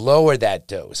if you lower that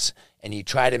dose and you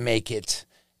try to make it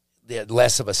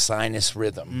less of a sinus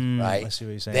rhythm, right? I see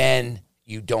what you're saying. Then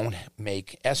you don't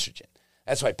make estrogen.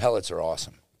 That's why pellets are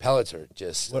awesome. Pellets are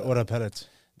just what are pellets?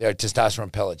 They're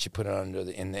testosterone pellets. You put it under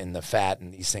in the fat,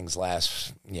 and these things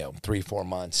last 3-4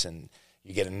 months, and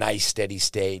you get a nice steady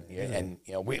state. And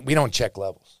we don't check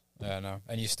levels. Yeah, no,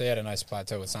 and you stay at a nice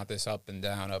plateau. It's not this up and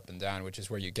down, which is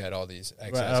where you get all these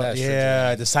excess estrogen.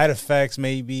 Yeah, the side effects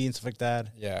maybe and stuff like that.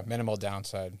 Yeah, minimal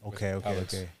downside. Okay.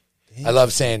 I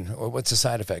love saying, what's the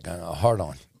side effect? A hard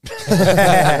on.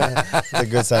 It's a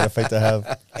good side effect to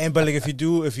have. But like if you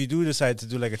do decide to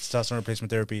do like a testosterone replacement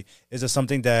therapy, is it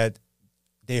something that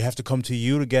they have to come to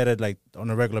you to get it like on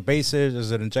a regular basis?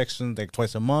 Is it injection like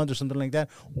twice a month or something like that?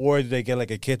 Or do they get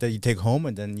like a kit that you take home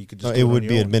and then you could just it would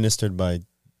be administered by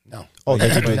No. Oh,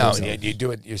 you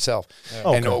do it yourself.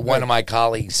 Yeah. And one of my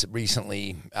colleagues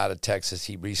recently out of Texas,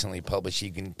 he recently published,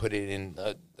 you can put it in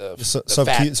the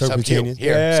fat subcutaneous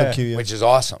here, yeah. which is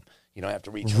awesome. You don't have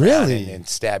to reach around and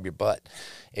stab your butt.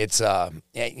 It's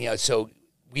so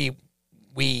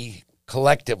we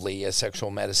collectively as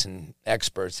sexual medicine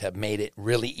experts have made it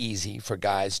really easy for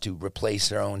guys to replace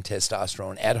their own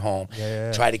testosterone at home.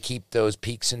 Try to keep those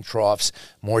peaks and troughs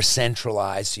more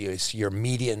centralized, so your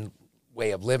median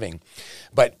way of living.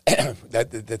 But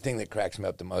the thing that cracks me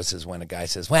up the most is when a guy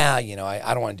says, well,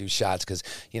 I don't want to do shots because,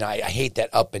 I hate that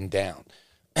up and down.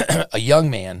 A young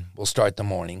man will start the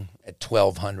morning at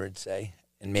 1,200, say,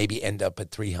 and maybe end up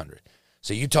at 300.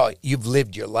 So you've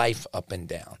lived your life up and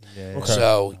down. Yeah. Okay.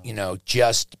 So,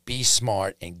 just be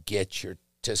smart and get your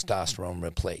testosterone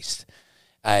replaced.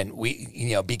 And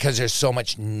we, because there's so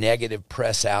much negative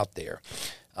press out there,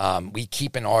 we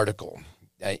keep an article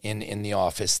in the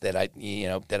office that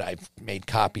I've made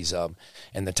copies of,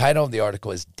 and the title of the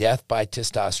article is "Death by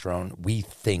Testosterone We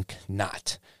Think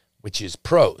Not," which is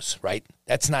prose, right?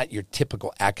 That's not your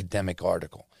typical academic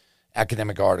article.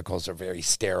 Academic articles are very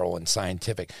sterile and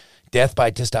scientific. "Death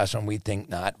by Testosterone We Think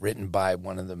Not," written by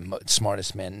one of the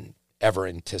smartest men ever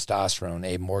in testosterone,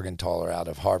 Abe Morgentaler out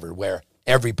of Harvard, where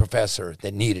every professor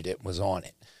that needed it was on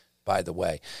it, by the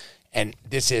way. And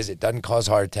it doesn't cause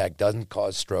heart attack, doesn't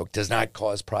cause stroke, does not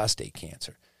cause prostate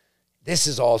cancer. This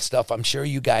is all stuff I'm sure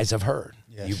you guys have heard.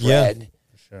 Yes. You've read,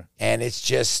 for sure. And it's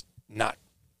just not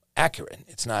accurate.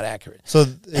 It's not accurate. So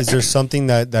is there something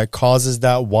that causes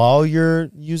that while you're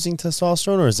using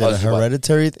testosterone, or is it a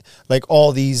hereditary, like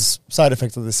all these side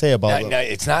effects that they say about No,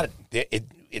 it's not.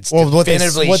 It's what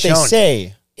definitively they shown.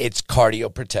 say. It's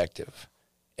cardioprotective.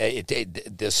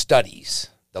 The studies,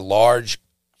 the large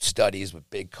studies with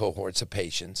big cohorts of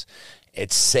patients,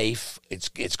 it's safe. It's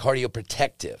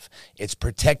cardioprotective. It's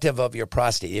protective of your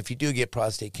prostate. If you do get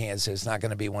prostate cancer, it's not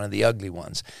going to be one of the ugly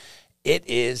ones. It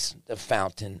is the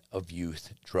fountain of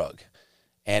youth drug.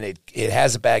 And it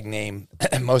has a bad name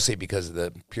mostly because of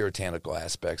the puritanical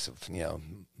aspects of,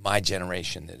 my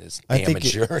generation that is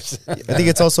amateurs. I think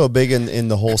it's also big in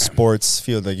the whole sports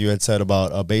field, like you had said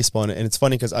about baseball. And it's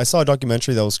funny because I saw a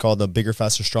documentary that was called "The Bigger,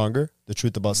 Faster, Stronger: The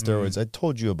Truth About Steroids." I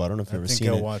told you about it. I don't know if you've ever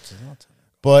seen it.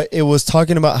 But it was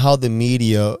talking about how the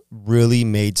media really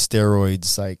made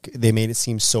steroids, like they made it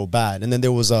seem so bad. And then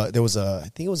there was a I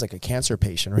think it was like a cancer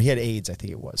patient, or he had AIDS, I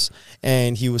think it was.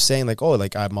 And he was saying like, oh,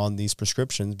 like I'm on these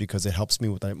prescriptions because it helps me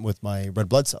with my red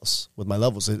blood cells, with my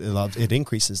levels. It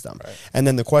increases them. Right. And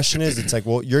then the question is, it's like,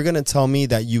 well, you're going to tell me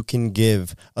that you can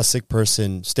give a sick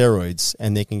person steroids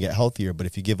and they can get healthier. But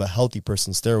if you give a healthy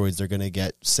person steroids, they're going to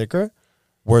get sicker.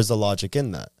 Where's the logic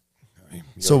in that?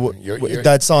 You're,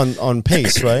 that's on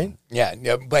pace, right? Yeah,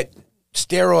 but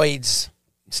steroids.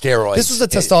 This was the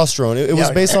testosterone. It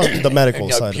was based on the medical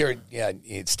side.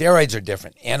 Steroids are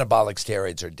different. Anabolic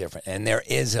steroids are different, and there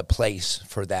is a place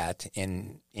for that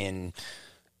in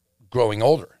growing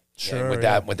older. Sure,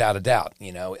 without a doubt.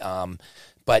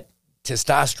 But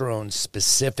testosterone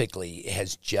specifically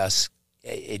has just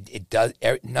it does.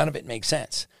 None of it makes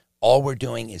sense. All we're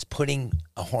doing is putting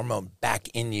a hormone back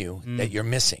in you that you're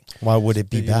missing. Why would it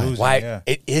be bad? Why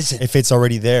it isn't? If it's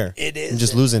already there, it is. You're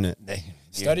just losing it.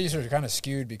 Studies are kind of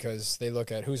skewed because they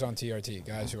look at who's on TRT.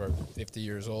 Guys who are 50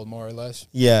 years old, more or less.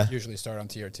 Yeah. Usually start on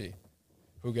TRT.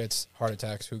 Who gets heart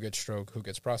attacks? Who gets stroke? Who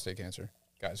gets prostate cancer?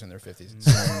 Guys in their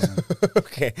 50s.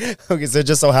 Okay. So it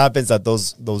just so happens that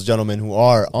those gentlemen who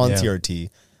are on TRT.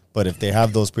 But if they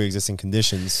have those pre-existing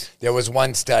conditions, there was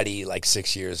one study like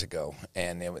 6 years ago,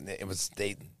 and it was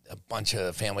a bunch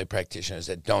of family practitioners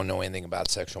that don't know anything about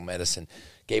sexual medicine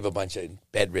gave a bunch of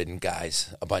bedridden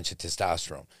guys a bunch of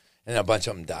testosterone, and a bunch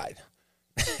of them died.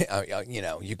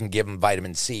 You can give them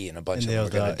vitamin C, and a bunch of them are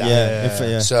going to die.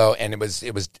 Yeah. So, and it was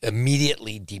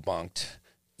immediately debunked.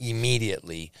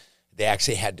 Immediately, they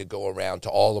actually had to go around to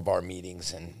all of our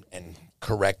meetings and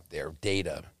correct their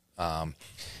data.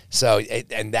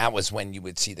 And that was when you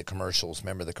would see the commercials.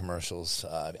 Remember the commercials?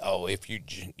 If you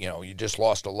just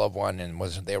lost a loved one and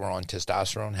they were on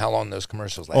testosterone. How long those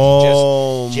commercials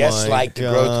last? Just like the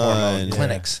growth hormone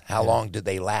clinics. How long did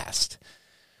they last?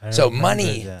 So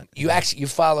money, you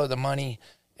follow the money,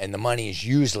 and the money is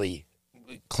usually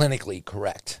clinically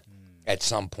correct at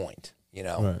some point.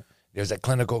 Right. There's a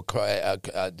clinical,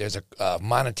 there's a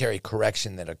monetary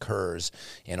correction that occurs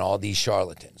in all these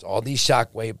charlatans, all these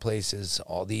shockwave places,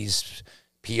 all these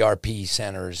PRP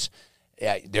centers.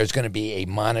 There's going to be a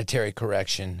monetary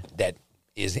correction that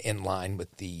is in line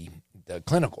with the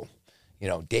clinical,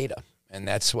 data, and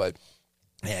that's what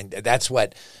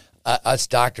us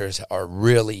doctors are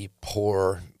really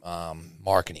poor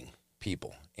marketing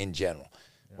people in general.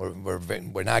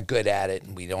 We're not good at it,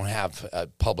 and we don't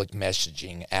have public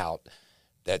messaging out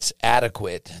that's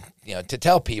adequate, to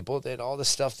tell people that all the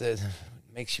stuff that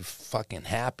makes you fucking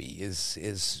happy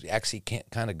is actually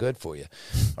kind of good for you,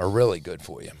 or really good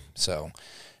for you. So,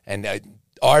 and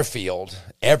our field,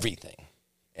 everything,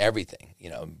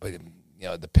 but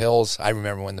the pills. I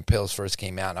remember when the pills first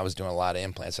came out, and I was doing a lot of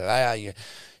implants. You're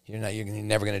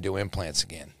never going to do implants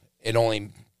again. It only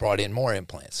brought in more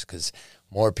implants because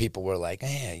more people were like,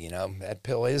 that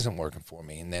pill isn't working for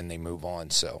me, and then they move on.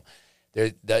 So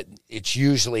it's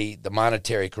usually the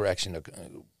monetary correction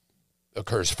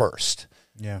occurs first,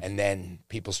 and then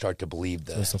people start to believe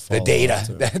the data,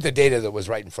 the data that was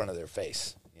right in front of their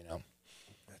face.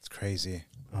 That's crazy.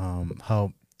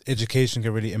 How education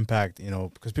can really impact,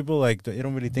 because people they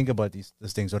don't really think about these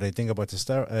things, or they think about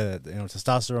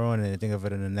testosterone, and they think of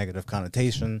it in a negative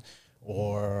connotation.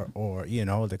 Or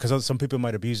because some people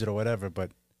might abuse it or whatever, but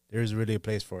there's really a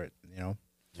place for it,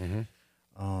 Mm-hmm.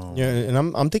 And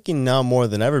I'm thinking now more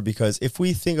than ever, because if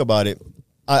we think about it,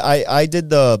 I did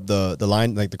the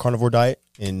line, like the carnivore diet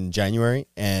in January,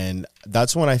 and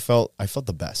that's when I felt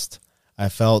the best. I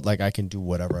felt like I can do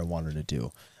whatever I wanted to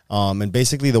do. And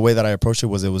basically the way that I approached it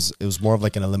was more of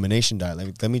like an elimination diet.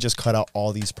 Like, let me just cut out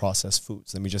all these processed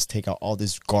foods. Let me just take out all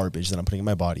this garbage that I'm putting in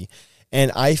my body.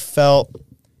 And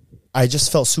I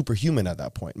just felt superhuman at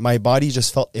that point. My body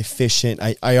just felt efficient.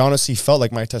 I honestly felt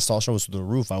like my testosterone was through the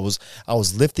roof. I was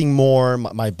lifting more.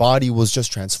 My body was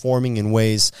just transforming in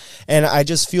ways. And I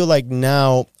just feel like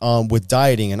now with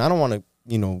dieting, and I don't want to,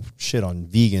 shit on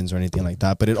vegans or anything like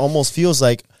that, but it almost feels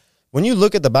like when you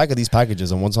look at the back of these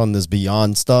packages and what's on this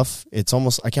Beyond stuff, it's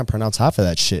almost, I can't pronounce half of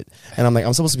that shit. And I'm like,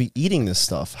 I'm supposed to be eating this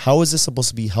stuff. How is this supposed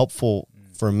to be helpful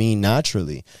for me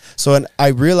naturally? So, and I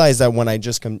realized that when I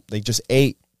just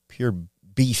ate pure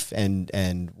beef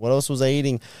and what else was I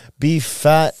eating? Beef,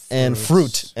 fat, and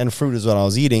fruit. And fruit is what I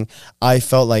was eating. I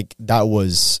felt like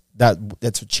that's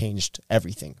what changed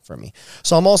everything for me.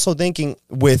 So I'm also thinking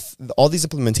with all these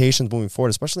implementations moving forward,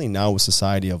 especially now with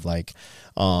society of like,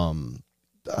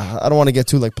 I don't want to get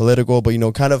too like political, but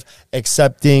kind of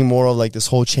accepting more of like this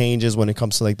whole changes when it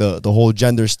comes to like the whole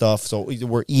gender stuff. So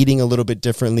we're eating a little bit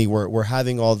differently. We're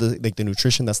having all the like the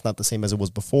nutrition that's not the same as it was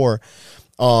before.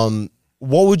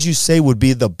 what would you say would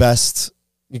be the best?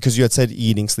 Because you had said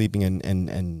eating, sleeping,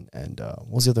 and what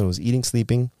was the other? It was eating,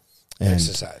 sleeping,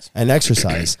 and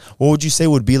exercise. What would you say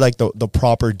would be like the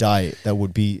proper diet that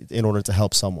would be in order to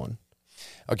help someone?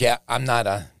 Okay, I'm not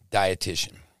a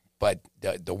dietitian, but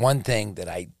the one thing that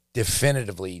I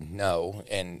definitively know,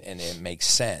 and it makes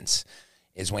sense,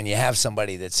 is when you have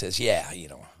somebody that says, yeah,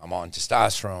 I'm on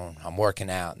testosterone, I'm working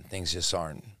out, and things just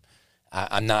aren't,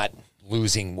 I'm not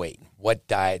losing weight. What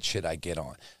diet should I get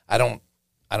on? I don't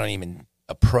even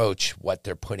approach what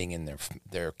they're putting in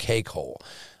their cake hole.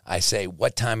 I say,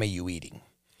 what time are you eating?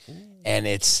 And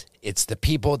it's the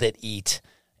people that eat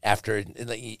after,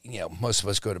 most of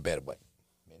us go to bed at what,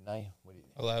 midnight?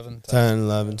 11, 10,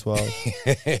 11, 12.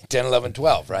 10, 11,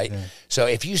 12, right? Yeah. So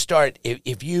if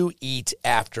you eat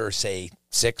after, say,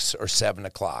 6 or 7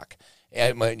 o'clock,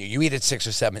 you eat at 6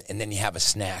 or 7, and then you have a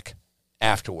snack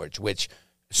afterwards, which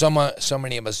so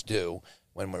many of us do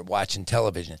when we're watching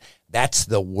television. That's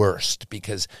the worst,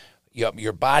 because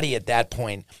your body at that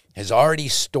point has already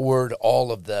stored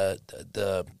all of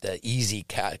the easy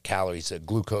calories, the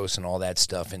glucose and all that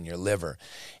stuff in your liver,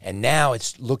 and now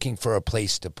it's looking for a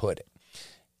place to put it.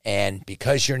 And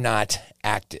because you're not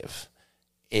active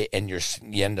and you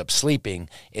end up sleeping,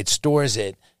 it stores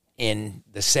it in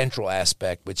the central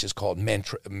aspect, which is called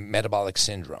metabolic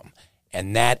syndrome.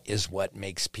 And that is what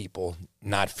makes people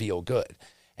not feel good.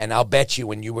 And I'll bet you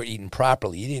when you were eating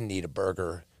properly, you didn't eat a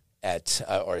burger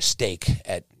or a steak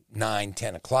at 9,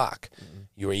 10 o'clock. Mm-hmm.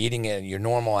 You were eating at your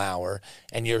normal hour,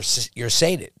 and you're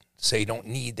sated, so you don't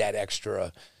need that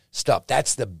extra stuff.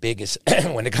 That's the biggest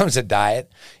when it comes to diet.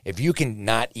 If you can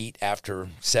not eat after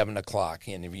 7 o'clock,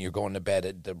 and if you're going to bed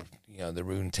at the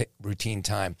routine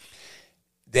time,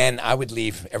 then I would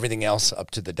leave everything else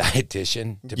up to the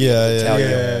dietitian to be able to tell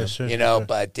you. Sure, sure.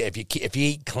 But if you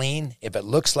eat clean, if it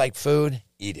looks like food,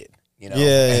 eat it.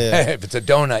 If it's a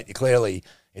donut, clearly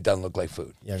it doesn't look like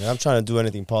food. Yeah, I'm trying to do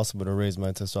anything possible to raise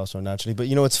my testosterone naturally. But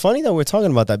it's funny that we're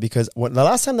talking about that, because the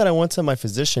last time that I went to my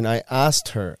physician, I asked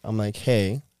her, I'm like,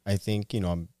 hey, I think,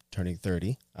 I'm turning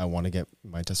 30. I want to get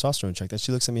my testosterone checked. And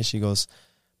she looks at me and she goes,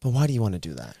 but why do you want to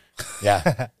do that?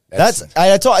 Yeah.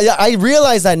 I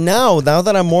realize that now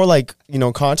that I'm more like,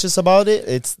 conscious about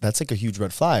it, that's like a huge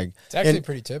red flag. It's actually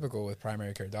pretty typical with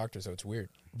primary care doctors, so it's weird.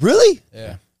 Really?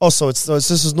 Yeah. Oh, so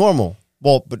this is normal.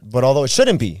 Well, but although it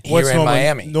shouldn't be. Here in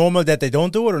Miami. Normal that they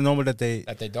don't do it, or normal that they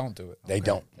don't do it? They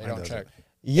don't. They don't check.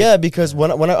 Yeah, because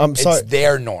when I'm sorry. It's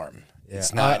their norm. Yeah.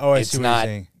 It's not. It's not.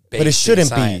 But it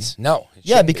shouldn't be. No.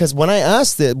 Yeah, because when I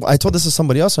asked it, I told this to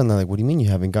somebody else, and they're like, what do you mean you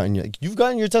haven't gotten you've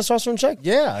gotten your testosterone check?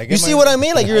 Yeah. You see what I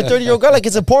mean? Like, you're a 30-year-old guy. Like,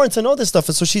 it's important to know this stuff.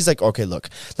 And so she's like, okay, look,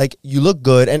 like, you look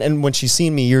good. And when she's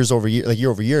seen me year over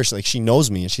year, she knows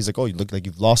me. And she's like, oh, you look like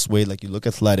you've lost weight. Like, you look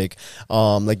athletic.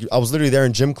 Like, I was literally there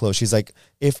in gym clothes. She's like,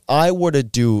 if I were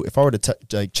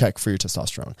to check for your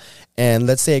testosterone, and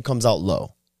let's say it comes out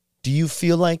low, do you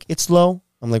feel like it's low?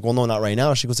 I'm like, well, no, not right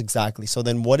now. She goes, exactly. So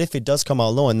then what if it does come out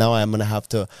low, and now I'm going to have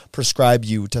to prescribe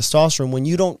you testosterone when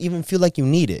you don't even feel like you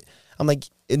need it? I'm like,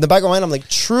 in the back of my mind, I'm like,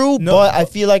 true, but I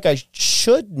feel like I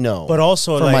should know. But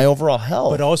also for my overall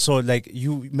health. But also, like,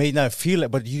 you may not feel it,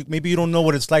 but maybe you don't know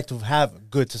what it's like to have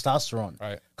good testosterone.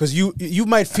 Right. Because you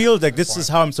might feel like this is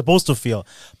how I'm supposed to feel,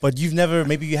 but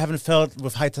maybe you haven't felt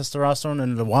with high testosterone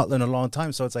in a long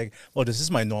time. So it's like, well, this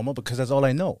is my normal because that's all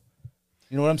I know.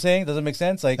 You know what I'm saying? Does it make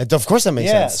sense? Like, of course that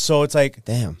makes sense. So it's like,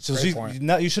 damn. So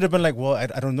you should have been like, well, I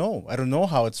don't know. I don't know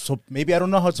how it's so. Maybe I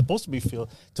don't know how it's supposed to be feel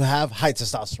to have high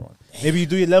testosterone. Damn. Maybe you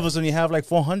do your levels and you have like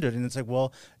 400, and it's like,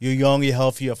 well, you're young, you're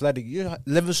healthy, you're athletic. Your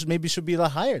levels should be a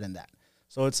lot higher than that.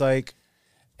 So it's like,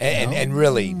 and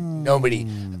really nobody,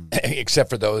 except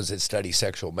for those that study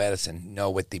sexual medicine, know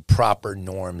what the proper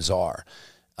norms are.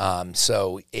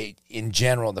 So in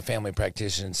general, the family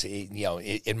practitioners,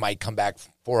 it might come back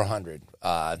 400,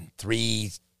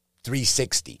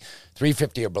 360,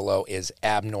 350 or below is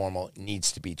abnormal,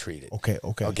 needs to be treated.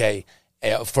 Okay.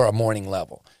 For a morning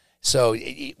level. So,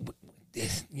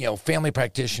 family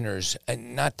practitioners,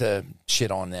 not to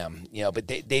shit on them, but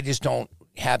they just don't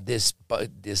have this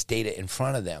data in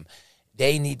front of them.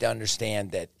 They need to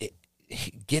understand that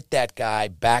get that guy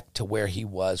back to where he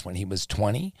was when he was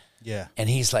 20. Yeah. And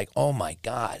he's like, oh, my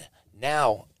God,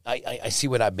 now I see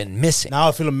what I've been missing. Now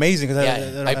I feel amazing. Cause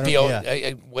I feel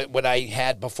what I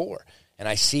had before. And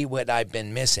I see what I've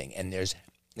been missing. And there's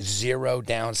zero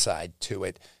downside to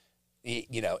it.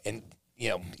 You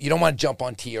don't want to jump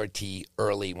on TRT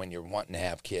early when you're wanting to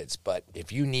have kids. But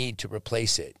if you need to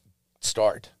replace it,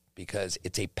 start, because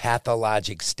it's a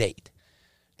pathologic state.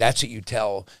 That's what you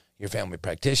tell your family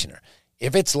practitioner.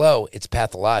 If it's low, it's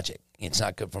pathologic. It's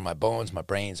not good for my bones, my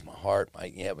brains, my heart,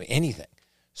 anything.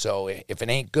 So if it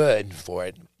ain't good for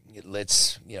it,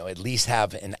 let's at least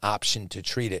have an option to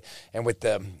treat it. And with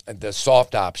the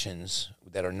soft options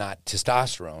that are not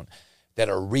testosterone, that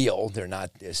are real, they're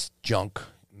not this junk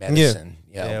medicine.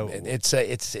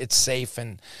 It's safe,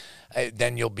 and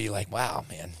then you'll be like, wow,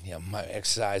 man, my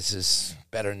exercise is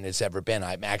better than it's ever been.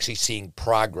 I'm actually seeing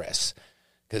progress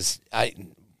because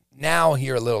now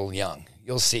you're a little young.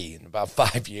 You'll see in about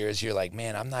 5 years, you're like,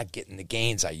 man, I'm not getting the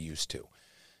gains I used to.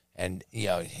 And,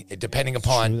 depending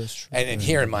upon, and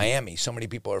here in Miami, so many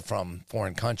people are from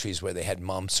foreign countries where they had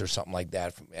mumps or something like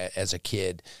that as a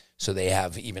kid, so they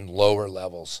have even lower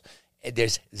levels.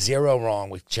 There's zero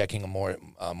wrong with checking a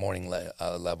morning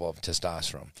level of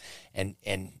testosterone. And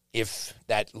if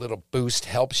that little boost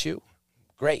helps you,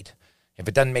 great. If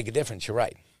it doesn't make a difference, you're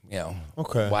right.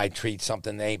 Okay. Why treat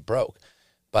something that ain't broke?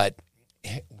 But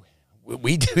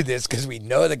we do this because we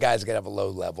know the guy's going to have a low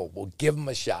level. We'll give him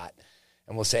a shot.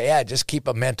 And we'll say, yeah, just keep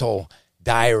a mental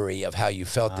diary of how you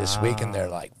felt this week. And they're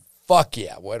like, fuck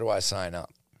yeah, where do I sign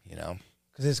up?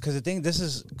 Because the thing,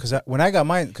 because when I got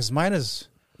mine, because mine is,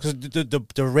 because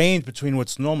the range between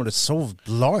what's normal is so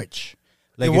large.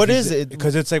 Like, what is it?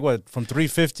 Because it's like what, from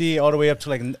 350 all the way up to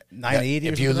like 980.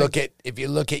 If you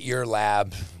look at your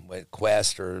lab with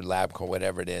Quest or LabCorp,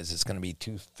 whatever it is, it's going to be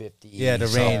 250. Yeah, the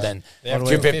range.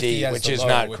 250, which is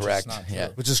not correct.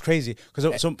 Which is crazy.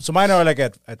 Because so mine are like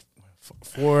at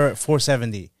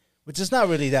 470, which is not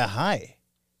really that high.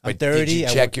 I'm 30. Did you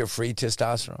check your free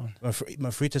testosterone?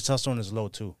 My free testosterone is low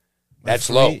too.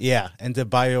 That's low. Yeah, and the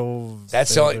bio.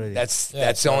 That's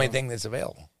the only thing that's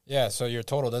available. Yeah, so your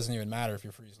total doesn't even matter if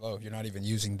your free is low. You're not even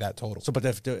using that total. So, but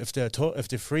if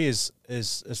the free is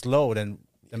low, then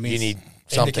that means you need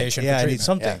something. Indication. Yeah, for I need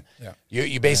something. Yeah.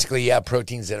 You basically have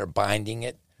proteins that are binding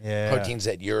it. Yeah. Proteins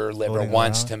that your liver Floating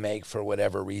wants around. to make for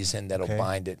whatever reason that'll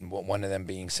bind it, and one of them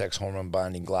being sex hormone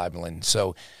binding globulin.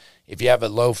 So if you have a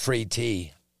low free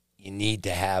T, you need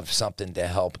to have something to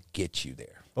help get you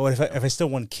there. But what if I still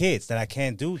want kids, then I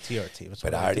can't do TRT.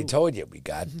 But I already told you we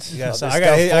got. So I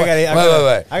got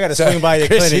to swing by the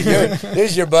clinic.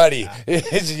 This is your buddy.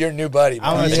 This is your new buddy.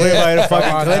 I'm gonna swing by the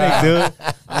fucking clinic, dude.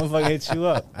 I'm gonna fucking hit you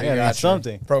up. I got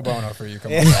something pro bono for you.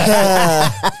 Come on.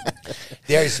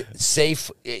 There's safe,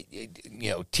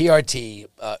 TRT,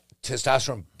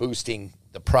 testosterone boosting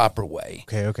the proper way.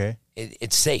 Okay.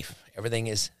 It's safe. Everything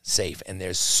is safe, and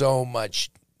there's so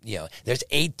much. There's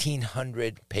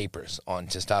 1,800 papers on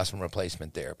testosterone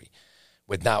replacement therapy,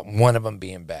 with not one of them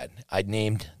being bad. I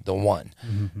named the one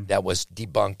that was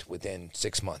debunked within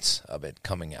 6 months of it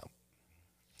coming out.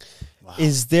 Wow.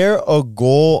 Is there a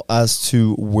goal as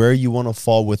to where you want to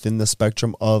fall within the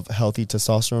spectrum of healthy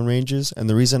testosterone ranges? And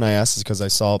the reason I asked is because I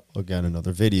saw again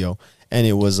another video, and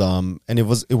it was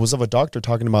of a doctor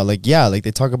talking about like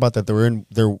they talk about that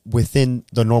they're within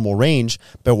the normal range,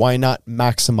 but why not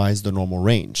maximize the normal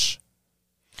range?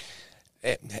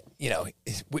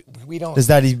 We don't. Does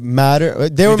that even matter?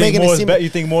 They were making it seem. You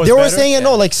think more? They were saying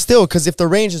no, like still, because if the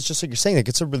range is just like you're saying, like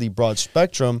it's a really broad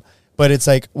spectrum. But it's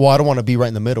like, well, I don't want to be right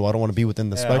in the middle. I don't want to be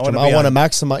within the spectrum. I want to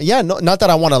maximize. Yeah, no, not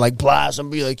that I want to like blast and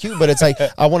be like you, but it's like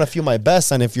I want to feel my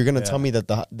best. And if you're going to tell me that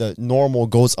the normal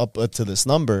goes up to this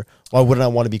number, why wouldn't I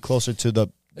want to be closer to the...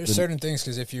 There's certain things,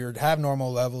 because if you have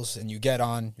normal levels and you get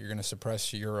on, you're going to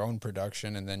suppress your own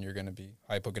production, and then you're going to be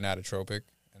hypogonadotropic,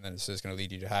 and then it's just going to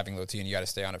lead you to having low T, and you got to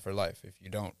stay on it for life. If you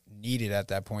don't need it at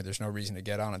that point, there's no reason to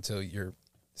get on until your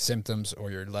symptoms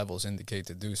or your levels indicate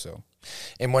to do so.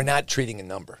 And we're not treating a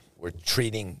number. We're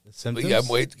treating symptoms.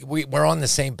 We're on the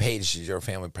same page as your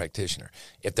family practitioner.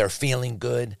 If they're feeling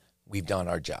good, we've done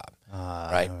our job.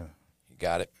 Right? You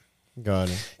got it? Got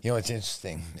it. What's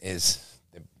interesting is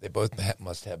they both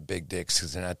must have big dicks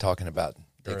because they're not talking about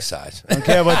dick size. I don't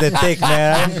care about the dick,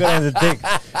 man. I'm good on the dick.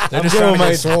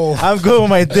 I'm good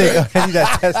with my dick. I need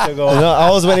that test to go. No,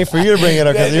 I was waiting for you to bring it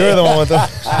up because you're the one with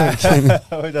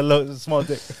the small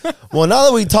dick. Well, now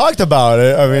that we talked about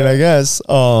it, I mean, I guess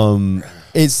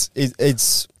it's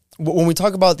when we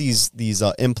talk about these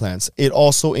implants, it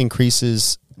also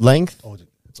increases length.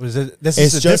 So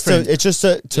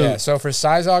for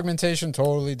size augmentation,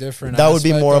 totally different. That would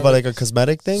be more of a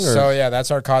cosmetic thing? Or? So yeah,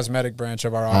 that's our cosmetic branch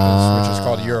of our office, which is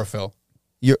called Urofil.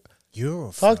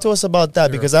 Urofil. Talk to us about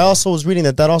that, because I also was reading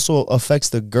that also affects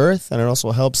the girth, and it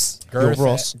also helps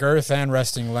girth and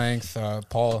resting length.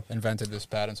 Paul invented this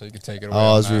patent, so you could take it away.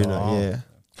 I was reading that, yeah.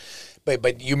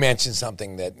 But you mentioned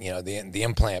something that, the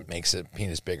implant makes a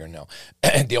penis bigger. No.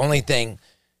 The only thing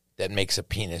that makes a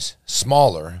penis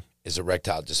smaller is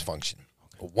erectile dysfunction.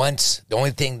 The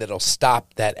only thing that'll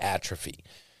stop that atrophy.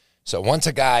 So once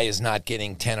a guy is not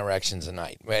getting 10 erections a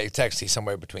night, well, it's actually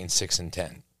somewhere between 6 and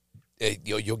 10.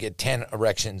 you'll get 10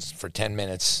 erections for 10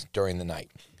 minutes during the night.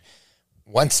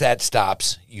 Once that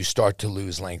stops, you start to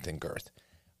lose length and girth.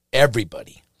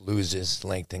 Everybody loses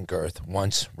length and girth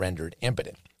once rendered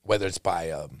impotent, whether it's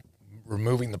by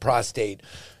removing the prostate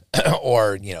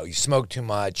or, you smoke too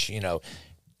much,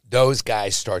 those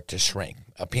guys start to shrink.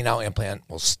 A penile implant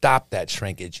will stop that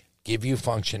shrinkage, give you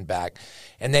function back,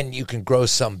 and then you can grow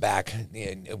some back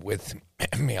with,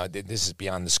 this is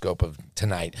beyond the scope of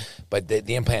tonight, but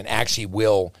the implant actually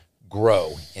will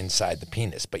grow inside the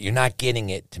penis, but you're not getting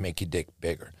it to make your dick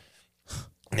bigger.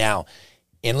 Now,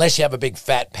 unless you have a big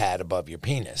fat pad above your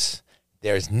penis,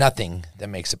 there's nothing that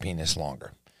makes a penis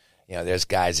longer. There's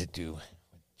guys that do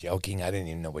jelking. I didn't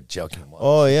even know what jelking was.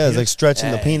 Oh, yeah. It's like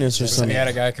stretching the penis or something. We had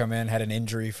a guy come in, had an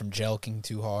injury from jelking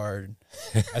too hard.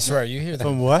 I swear, you hear that?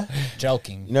 From what?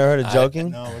 Jelking. You never heard of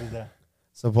jelking? No, what is that?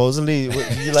 Supposedly, you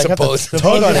like have to Supposedly.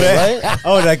 tug on it, right?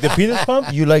 Oh, like the penis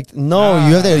pump? You like, no,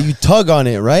 you have to, you tug on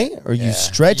it, right? Or you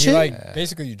stretch it?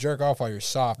 Basically, you jerk off while you're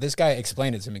soft. This guy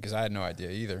explained it to me because I had no idea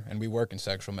either. And we work in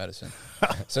sexual medicine.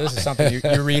 So this is something you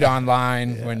read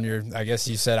online when you're, I guess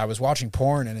you said, I was watching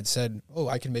porn and it said, oh,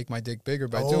 I can make my dick bigger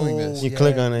by doing this. You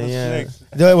click on it, yeah.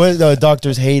 The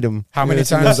doctors hate him. How many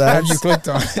times have you clicked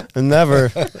on it? Never.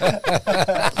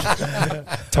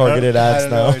 Targeted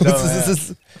ads now.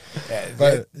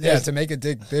 But to make a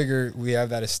dick bigger, we have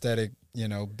that aesthetic,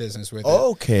 business with it.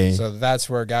 Okay. So that's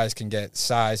where guys can get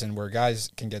size, and where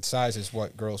guys can get size is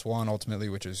what girls want ultimately,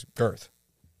 which is girth.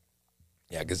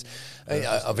 Yeah, because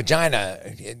a vagina,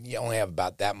 you only have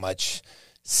about that much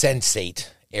sensate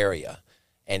area.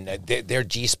 And their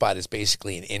G-spot is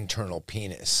basically an internal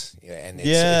penis. And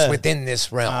it's within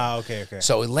this realm. Okay.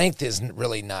 So length is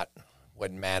really not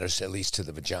what matters, at least to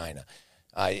the vagina.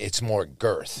 It's more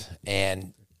girth.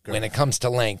 And when it comes to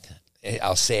length,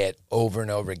 I'll say it over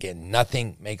and over again,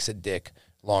 nothing makes a dick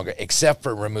longer except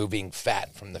for removing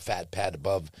fat from the fat pad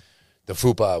above the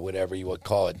fupa, whatever you would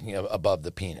call it, above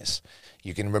the penis.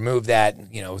 You can remove that,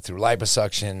 through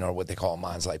liposuction or what they call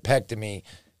Mons lipectomy.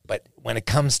 But when it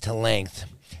comes to length,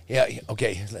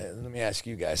 okay, let me ask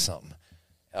you guys something.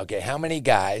 Okay, how many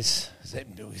guys,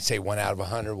 say 1 out of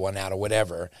 100, 1 out of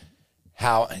whatever,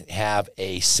 have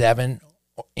a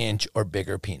 7-inch or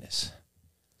bigger penis?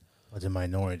 What's a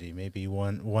minority? Maybe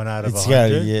one out of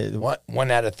 100? One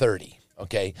out of 30,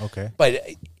 okay? Okay. But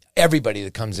everybody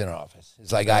that comes in our office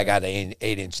is like, I got an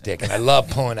 8-inch dick. And I love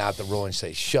pulling out the rule and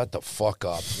say, shut the fuck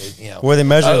up. Were they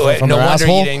measuring from their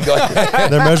asshole? You didn't go.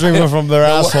 They're measuring from their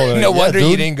asshole. No wonder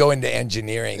you didn't go into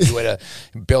engineering. You would have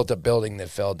built a building that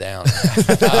fell down.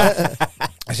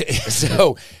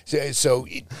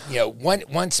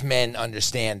 Once men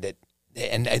understand that,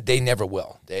 and they never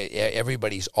will.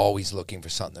 Everybody's always looking for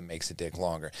something that makes a dick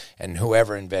longer. And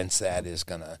whoever invents that is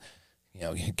going to,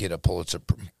 get a Pulitzer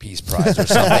Peace Prize or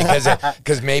something,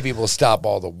 because maybe we'll stop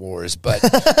all the wars. But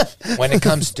when it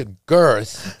comes to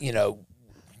girth,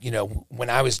 when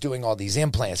I was doing all these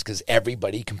implants, because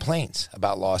everybody complains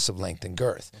about loss of length and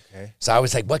girth. Okay. So I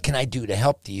was like, what can I do to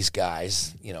help these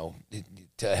guys,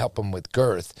 to help them with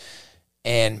girth?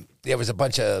 And there was a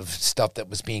bunch of stuff that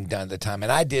was being done at the time.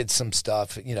 And I did some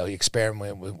stuff,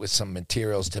 experiment with some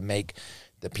materials to make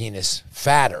the penis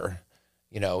fatter,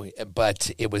 but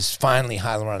it was finally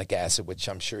hyaluronic acid, which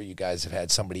I'm sure you guys have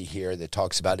had somebody here that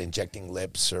talks about injecting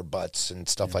lips or butts and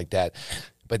stuff like that.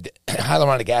 But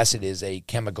hyaluronic acid is a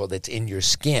chemical that's in your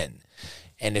skin.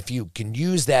 And if you can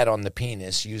use that on the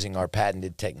penis using our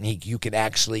patented technique, you can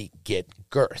actually get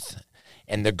girth.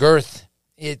 And the girth,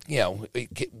 it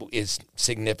is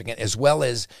significant, as well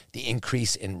as the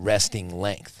increase in resting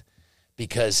length,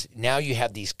 because now you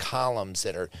have these columns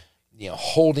that are,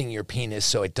 holding your penis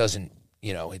so it doesn't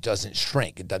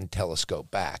shrink, it doesn't telescope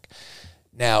back.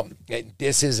 Now,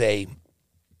 it's a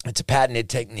patented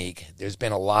technique. There's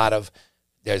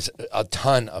a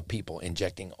ton of people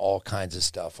injecting all kinds of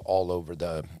stuff all over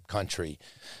the country.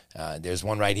 There's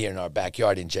one right here in our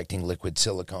backyard injecting liquid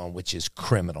silicone, which is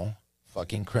criminal,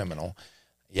 fucking criminal.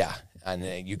 Yeah,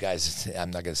 and you guys, I'm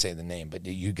not going to say the name, but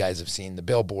you guys have seen the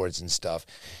billboards and stuff.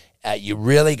 You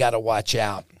really got to watch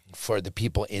out for the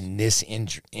people in this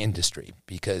industry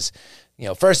because,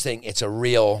 first thing,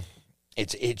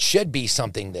 it should be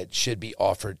something that should be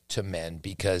offered to men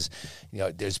because,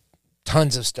 there's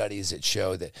tons of studies that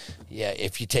show that,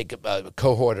 if you take a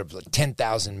cohort of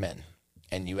 10,000 men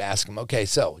and you ask them, okay,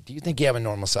 so do you think you have a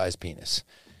normal-sized penis?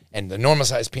 And the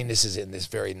normal-sized penis is in this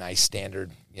very nice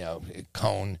standard,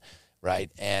 cone, right?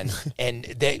 And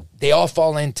they all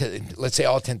fall into, let's say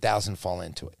all 10,000 fall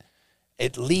into it.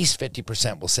 At least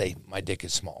 50% will say, my dick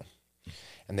is small.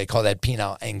 And they call that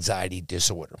penile anxiety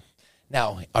disorder.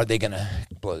 Now, are they going to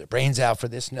blow their brains out for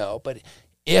this? No, but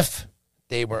if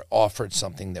they were offered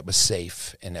something that was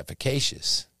safe and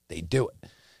efficacious, they do it.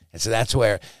 And so that's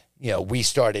where, we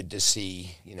started to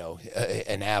see,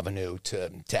 an avenue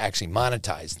to actually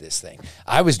monetize this thing.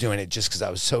 I was doing it just because I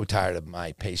was so tired of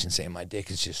my patients saying my dick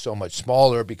is just so much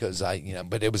smaller because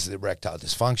but it was the erectile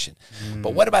dysfunction.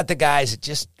 But what about the guys that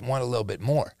just want a little bit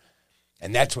more?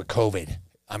 And that's what COVID,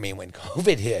 when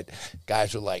COVID hit,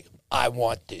 guys were like, I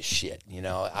want this shit.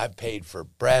 I paid for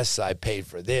breasts. I paid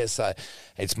for this.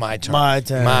 It's my turn. My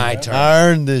turn. I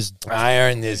earned this. I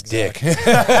earned this dick.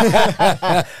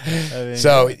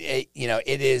 So, it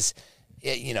is,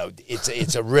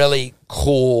 it's a really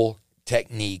cool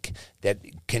technique that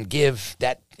can give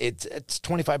that, it's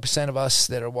 25% of us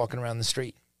that are walking around the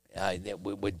street that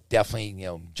would definitely,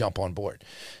 jump on board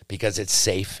because it's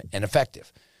safe and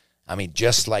effective.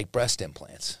 Just like breast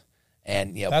implants.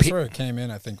 And that's where it came in.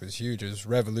 I think was huge. It was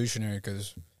revolutionary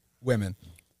because women,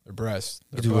 their breasts,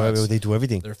 their butts, they do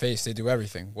everything. Their face, they do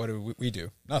everything. What do we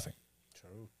do? Nothing.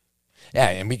 True. Yeah,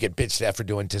 and we get bitched at for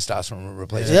doing testosterone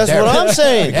replacement. That's what I'm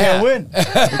saying. You can't win. You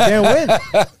can't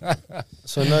win.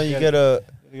 So now you gotta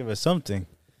give us something.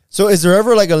 So is there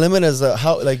ever like a limit as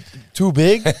how too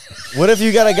big? What if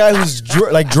you got a guy who's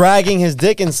dragging his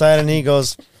dick inside and he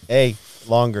goes, "Hey,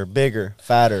 longer, bigger,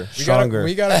 fatter, stronger."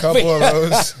 We got a couple of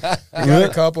those. We got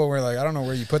a couple where I don't know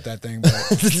where you put that thing, but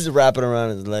just wrap it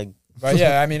around his leg. But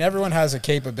yeah, everyone has a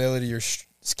capability or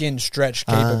skin stretch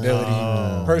capability.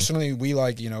 Personally, we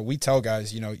we tell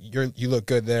guys, you look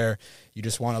good there. You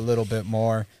just want a little bit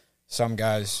more. Some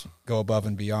guys go above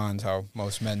and beyond how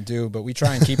most men do, but we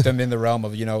try and keep them in the realm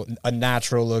of, a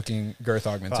natural looking girth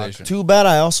augmentation. Too bad.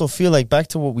 I also feel like back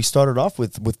to what we started off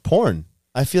with porn.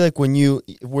 I feel like when you're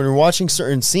watching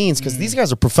certain scenes, because these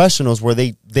guys are professionals where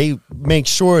they make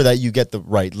sure that you get the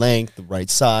right length, the right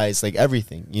size, like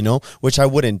everything, which I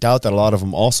wouldn't doubt that a lot of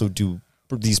them also do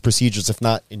these procedures, if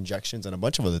not injections and a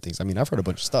bunch of other things. I've heard a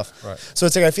bunch of stuff. Right. So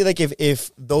it's I feel like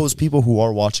if those people who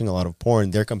are watching a lot of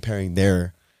porn, they're comparing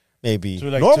their maybe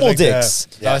normal dicks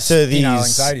to these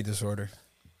anxiety disorder.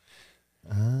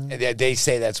 They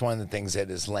say that's one of the things that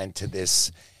has lent to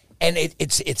this. And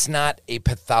it's not a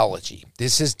pathology.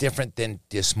 This is different than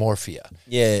dysmorphia.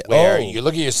 Yeah. Where you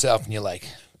look at yourself and you're like,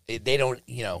 they don't,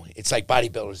 it's like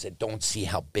bodybuilders that don't see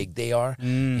how big they are.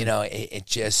 It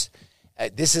just,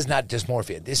 this is not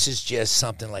dysmorphia. This is just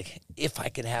something like, if I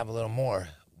could have a little more,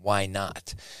 why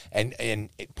not? And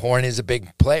porn is a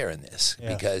big player in this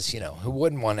because, who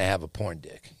wouldn't want to have a porn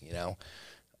dick,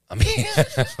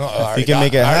 if you can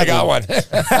make it happen. I already got one.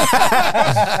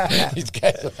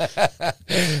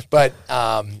 But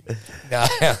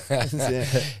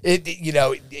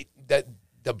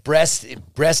the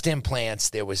breast implants.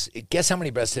 Guess how many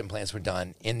breast implants were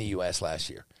done in the U.S. last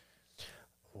year?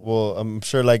 Well, I'm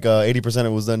sure 80% of it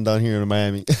was done down here in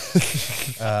Miami.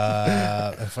 If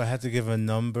I had to give a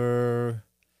number,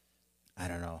 I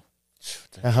don't know.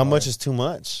 How much is too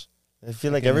much? I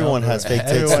feel like everyone has fake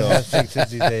tits. Everyone has fake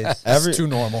tits these days. It's too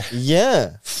normal.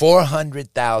 Yeah.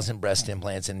 400,000 breast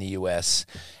implants in the U.S.,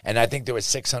 and I think there was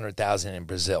 600,000 in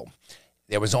Brazil.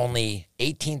 There was only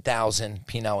 18,000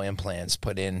 penile implants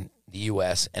put in the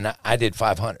U.S., and I did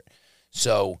 500.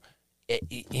 So,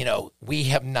 we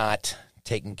have not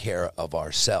taken care of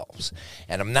ourselves.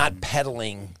 And I'm not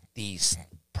peddling these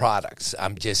products.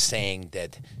 I'm just saying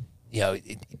that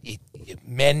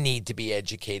men need to be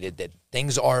educated that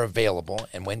things are available,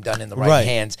 and when done in the right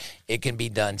hands, it can be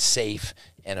done safe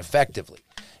and effectively.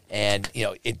 And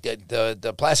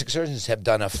the plastic surgeons have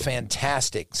done a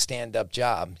fantastic stand-up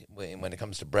job when it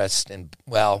comes to breasts and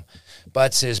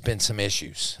butts. There's been some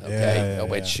issues,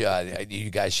 which you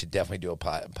guys should definitely do a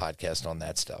podcast on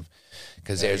that stuff,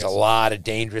 because there's a lot of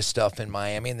dangerous stuff in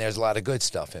Miami, and there's a lot of good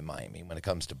stuff in Miami when it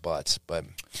comes to butts. But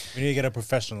we need to get a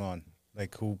professional on.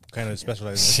 Who kind of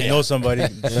specializes. If you know somebody.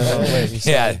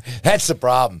 Yeah, that's the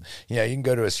problem. You can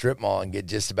go to a strip mall and get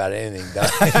just about anything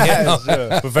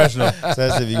done. Professional.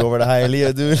 Says if you go over to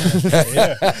Hialeah, dude.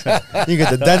 You get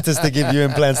the dentist to give you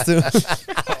implants, too.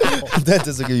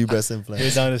 Dentist will give you breast implants.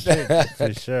 You're down the street,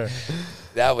 for sure.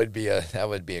 That would be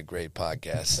a great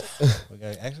podcast.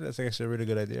 Actually, that's actually a really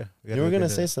good idea. You were going to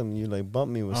say something. You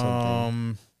bumped me with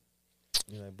something.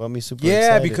 Bummed me super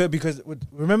excited. because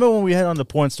remember when we had on the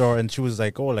porn star and she was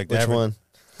like, which one?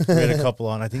 We had a couple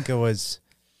on. I think it was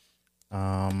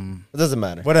it doesn't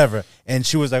matter. Whatever. And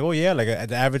she was like,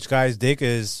 the average guy's dick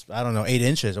is, I don't know, 8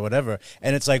 inches or whatever.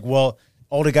 And it's like, well,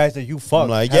 all the guys that you fuck. I'm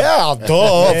like, duh, of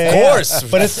course.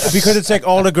 But it's because it's like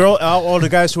all the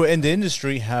guys who are in the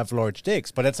industry have large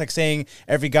dicks. But it's like saying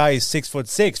every guy is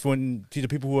 6'6" when to the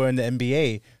people who are in the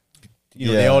NBA,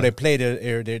 they play.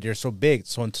 They're so big,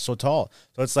 so tall.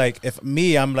 So it's like if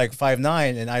I'm like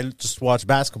 5'9" and I just watch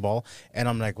basketball and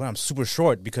I'm like, well, I'm super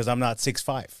short because I'm not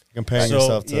 6'5". Comparing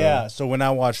yourself to So when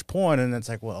I watch porn and it's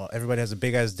like, well, everybody has a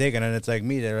big ass dick, and then it's like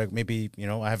me, they're like, maybe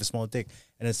I have a small dick,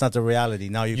 and it's not the reality.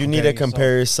 Now you need to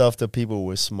compare yourself to people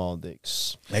with small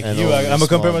dicks. Like you, I'm gonna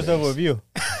compare myself with you.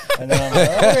 And then I'm like,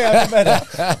 okay, I'm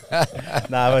better.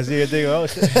 Nah, if I see a dick, oh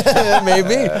shit.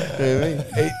 maybe.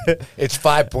 It's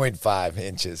 5.5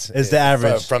 inches. It's the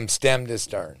average from stem to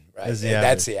stern, right?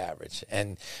 That's the average,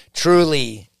 and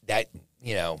truly, that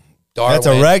Darwin, that's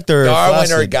erect or Darwin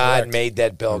flaccid? or God Erect. made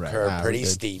that bell curve pretty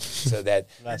steep, so that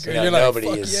nobody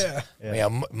is.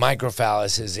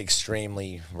 Microphallus is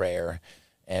extremely rare,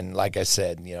 and like I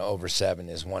said, over 7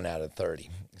 is 1 out of 30.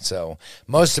 So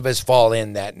most of us fall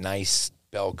in that nice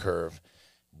bell curve.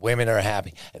 Women are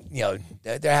happy.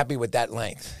 They're happy with that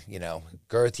length.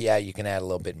 Girth, you can add a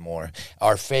little bit more.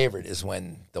 Our favorite is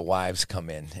when the wives come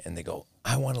in and they go,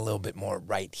 I want a little bit more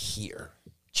right here.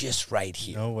 Just right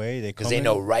here. No way. Because they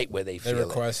know right where they feel They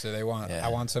request it. They want, Yeah. I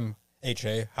want some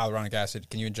HA, hyaluronic acid.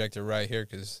 Can you inject it right here?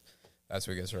 Because that's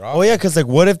what gets her off. Oh yeah, because like,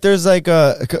 what if there's like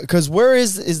because where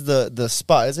is the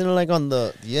spot? Isn't it like on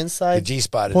the inside? The G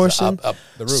spot portion? is up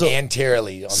the roof.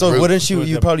 anteriorly. On So the roof. wouldn't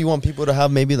you probably want people to have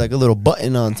maybe like a little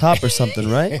button on top or something,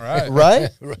 right? Right.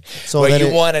 So but then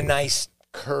you want a nice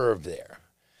curve there.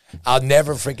 I'll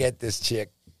never forget this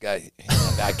chick.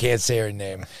 I can't say her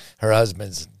name. Her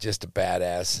husband's just a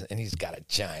badass, and he's got a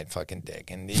giant fucking dick.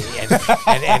 And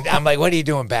I'm like, what are you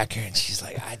doing back here? And she's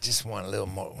like, I just want a little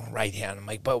more right hand. I'm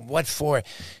like, but what for?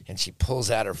 And she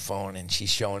pulls out her phone, and she's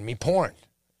showing me porn,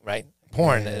 right?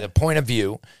 Porn, the point of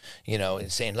view, and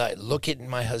saying, like, look at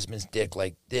my husband's dick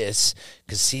like this,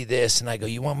 because see this. And I go,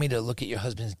 you want me to look at your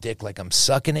husband's dick like I'm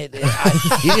sucking it?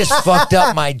 You just fucked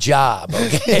up my job,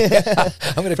 okay?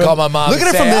 I'm going to call my mom. Look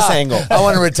at it from this angle. I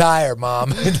want to retire, Mom.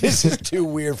 This is too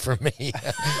weird for me.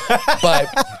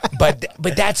 but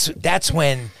that's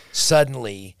when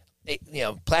suddenly,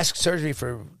 plastic surgery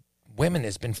for women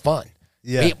has been fun.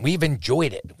 Yeah. We've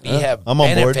enjoyed it. We have I'm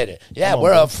on board. benefited. Yeah,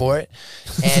 we're up for it.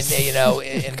 And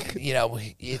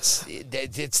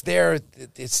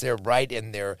it's their right,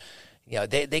 and their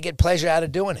they get pleasure out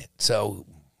of doing it. So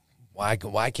why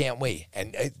can't we?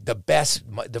 And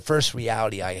the first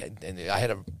reality I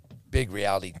had a big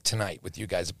reality tonight with you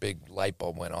guys. A big light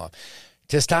bulb went off.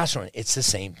 Testosterone. It's the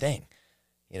same thing.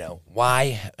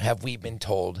 Why have we been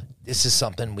told this is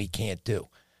something we can't do?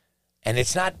 And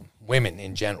it's not women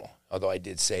in general. Although I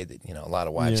did say that, a lot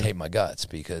of wives hate my guts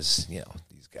because,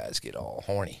 these guys get all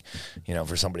horny,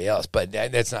 for somebody else. But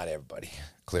that's not everybody,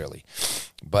 clearly.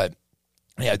 But,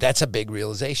 that's a big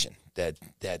realization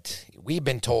that we've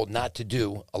been told not to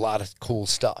do a lot of cool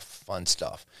stuff, fun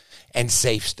stuff, and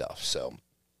safe stuff. So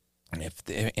if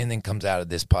anything comes out of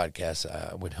this podcast,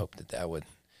 I would hope that would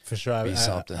for sure be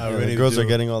something. I The really girls do. are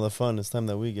getting all the fun. It's time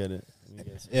that we get it.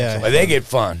 Yeah. But they get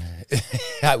fun.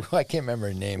 I can't remember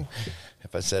her name.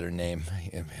 If I said her name.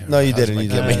 No, you didn't. You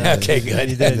Kill me. didn't. Okay, good.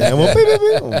 You didn't. And we'll beep, beep,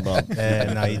 beep. Oh,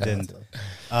 bum. No, you didn't.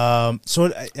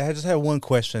 So I just have one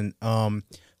question.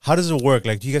 How does it work?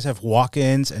 Like, do you guys have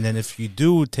walk-ins? And then if you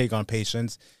do take on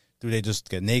patients, do they just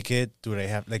get naked? Do they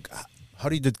have how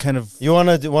do you do kind of? You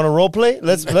wanna role play?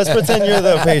 Let's pretend you're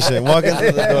the patient. Walk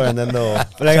into the door and then they'll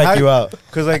check you out.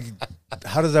 Because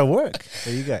how does that work for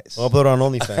you guys? We'll upload on A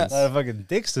OnlyFans. lot of fucking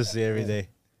dicks to see every day.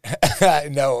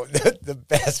 No, the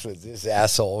best was this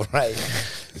asshole, right?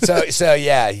 So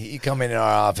yeah, you come in our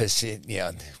office,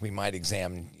 we might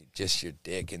examine just your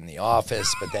dick in the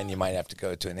office, but then you might have to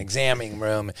go to an examining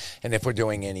room. And if we're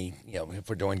doing if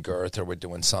we're doing girth or we're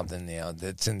doing something,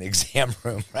 that's in the exam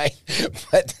room, right?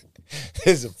 But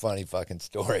this is a funny fucking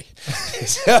story.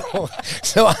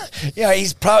 So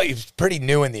he's pretty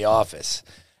new in the office.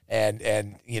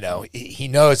 And he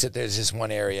knows that there's this one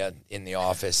area in the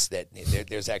office that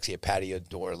there's actually a patio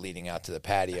door leading out to the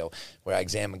patio where I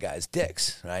examine guys'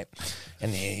 dicks, right?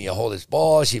 And you hold his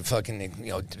balls, you fucking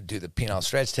do the penile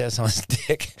stretch test on his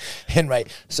dick, and right.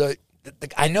 So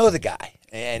I know the guy,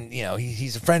 and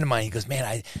he's a friend of mine. He goes, man,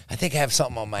 I think I have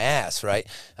something on my ass, right?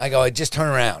 I go, just turn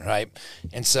around, right?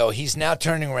 And so he's now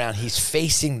turning around. He's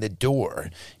facing the door,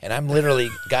 and I'm literally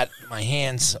got my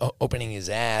hands opening his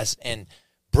ass, and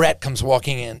Brett comes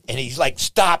walking in, and he's like,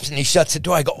 stops, and he shuts the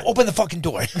door. I go, open the fucking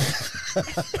door.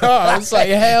 Oh, it's like,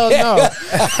 hell no.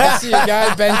 I see a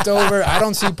guy bent over. I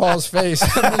don't see Paul's face.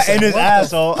 And his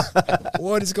asshole.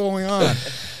 What is going on?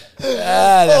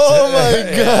 Oh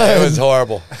my God. It was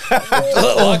horrible.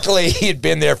 Luckily, he had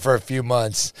been there for a few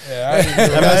months. Yeah,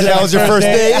 Imagine that was your first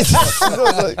date.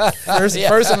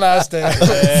 first and last day.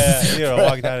 Yeah,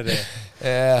 walked out of there.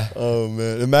 Yeah. Oh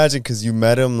man, imagine because you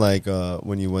met him like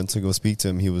when you went to go speak to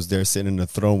him, he was there sitting in the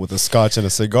throne with a scotch and a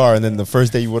cigar, and then the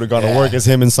first day you would have gone to work is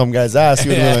him and some guy's ass.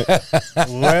 You would have been like,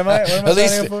 Where am I?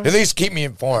 At least keep me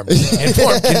informed.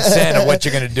 Informed consent of what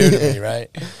you're going to do to me, right?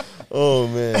 oh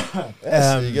man,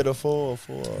 so you get a full.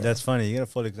 That's funny. You get a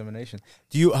full examination.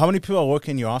 How many people are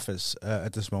working in your office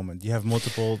at this moment? Do you have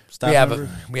multiple staff members?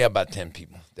 We have about 10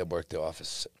 people that work the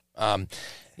office.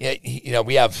 Yeah,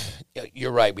 we have.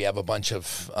 You're right. We have a bunch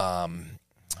of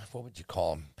what would you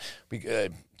call them? We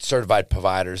certified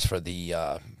providers for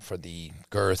the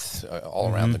girth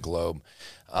all around the globe.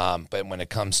 But when it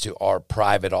comes to our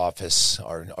private office,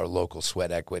 our local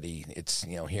Sweat Equity, it's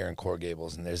here in Coral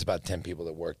Gables, and there's about 10 people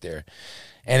that work there,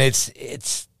 and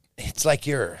it's like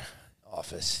your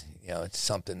office. It's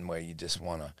something where you just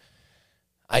want to.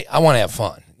 I want to have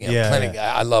fun. Clinic.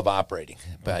 Yeah. I love operating,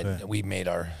 but we made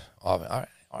our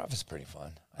office pretty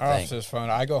fun. Our office is fun.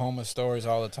 I go home with stories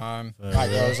all the time. My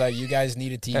girl's like, "You guys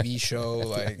need a TV show."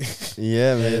 Like,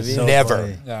 yeah, man. So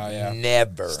never. No, yeah.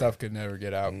 Never. Stuff could never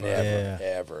get out. Never,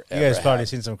 ever. You guys probably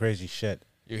seen some crazy shit.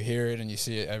 You hear it and you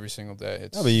see it every single day.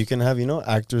 Yeah, but you can have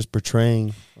actors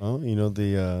portraying,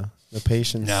 the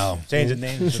patients. No, change the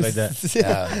name shit like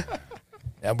that.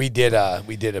 Now we did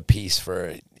a piece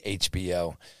for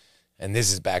HBO, and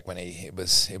this is back when it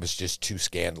was just too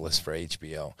scandalous for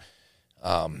HBO.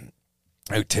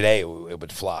 Today it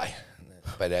would fly,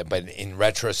 but in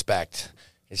retrospect,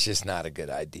 it's just not a good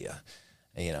idea.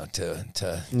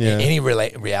 Any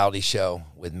reality show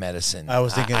with medicine. I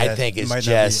was thinking. I think it's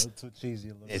just too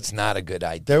cheesy. It's not a good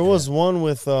idea. There was one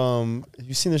with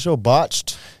you seen the show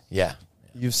Botched? Yeah,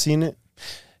 you've seen it.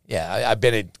 Yeah, I've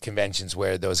been at conventions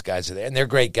where those guys are there, and they're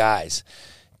great guys.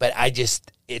 But I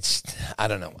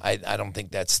don't know. I don't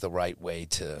think that's the right way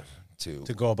to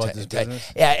go about this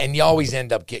business. Yeah, and you always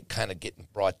end up getting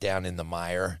brought down in the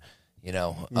mire,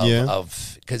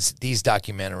 of because these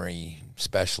documentary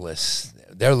specialists,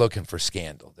 they're looking for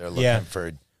scandal. They're looking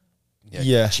for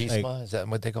chisma. Is that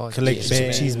what they call it?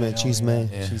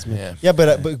 Chisme. Yeah,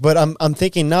 but I'm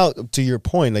thinking now, to your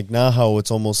point, like now how it's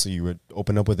almost you would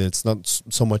open up with it. It's not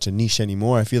so much a niche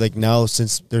anymore. I feel like now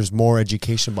since there's more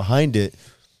education behind it,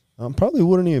 probably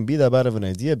wouldn't even be that bad of an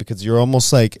idea because you're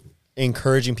almost like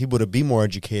encouraging people to be more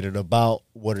educated about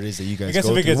what it is that you guys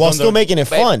go through while still making it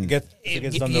fun. It gets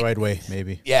done the right way,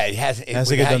 maybe. Yeah, it has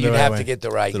to get done the right way. You have to get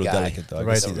the right guy,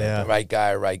 the right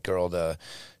guy or right girl to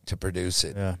produce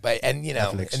it. Yeah. But and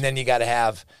then you got to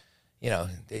have. You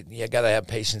got to have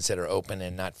patients that are open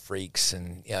and not freaks,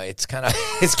 and it's kind of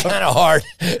hard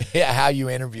how you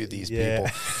interview these people.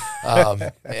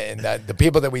 And the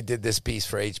people that we did this piece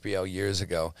for HBO years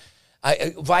ago,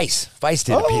 Vice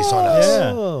did a piece on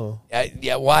us.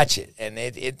 Yeah, watch it, and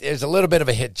there's a little bit of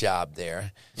a hit job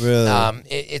there. Really,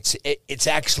 it's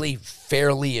actually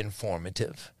fairly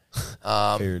informative.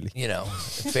 Fairly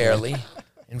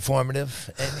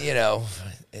informative, and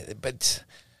but.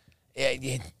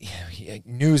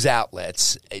 News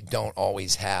outlets don't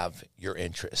always have your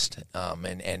interest,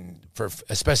 and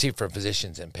especially for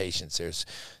physicians and patients,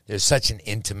 there's such an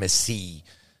intimacy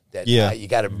that you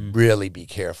got to really be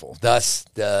careful. Thus,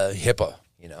 the HIPAA.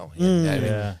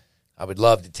 I would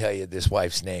love to tell you this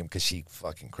wife's name because she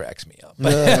fucking cracks me up.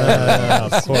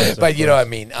 Of course, but you know what I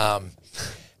mean.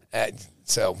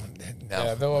 So, no.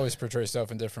 Yeah, they'll always portray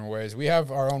stuff in different ways. We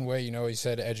have our own way. He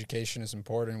said education is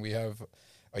important. We have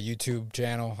a YouTube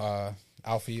channel.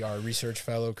 Alfie, our research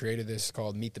fellow, created this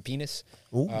called Meet the Penis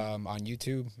on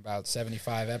YouTube. About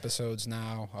 75 episodes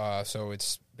now. So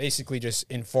it's basically just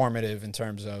informative in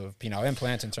terms of penile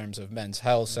implants, in terms of men's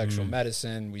health, sexual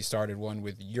medicine. We started one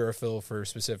with Urafil for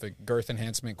specific girth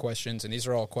enhancement questions. And these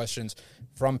are all questions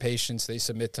from patients they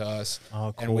submit to us,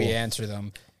 and we answer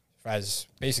them. As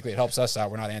basically, it helps us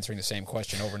out. We're not answering the same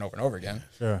question over and over and over again.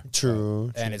 Sure.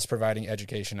 True. And it's providing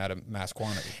education at a mass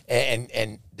quantity.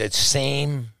 And the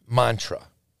same mantra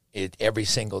every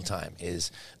single time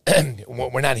is,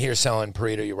 we're not here selling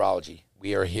Perito urology.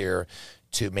 We are here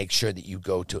to make sure that you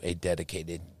go to a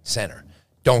dedicated center.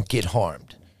 Don't get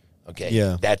harmed. Okay.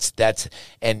 Yeah. That's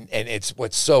and it's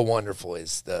what's so wonderful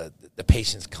is the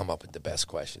patients come up with the best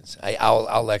questions.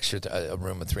 I'll lecture to a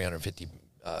room of 350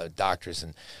 doctors,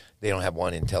 and they don't have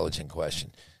one intelligent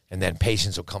question. And then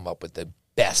patients will come up with the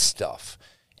best stuff.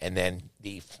 And then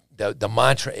the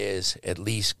mantra is at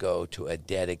least go to a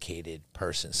dedicated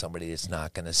person, somebody that's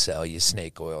not going to sell you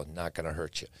snake oil, not going to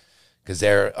hurt you. Because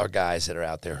there are guys that are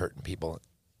out there hurting people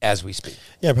as we speak.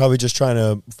 Yeah, probably just trying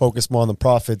to focus more on the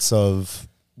profits of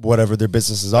whatever their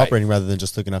business is operating rather than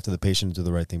just looking after the patient and do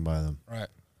the right thing by them. Right.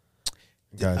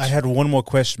 I had one more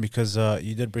question because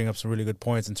you did bring up some really good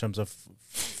points in terms of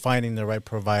finding the right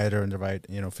provider and the right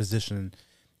physician.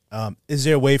 Is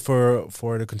there a way for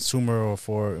the consumer or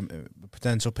for a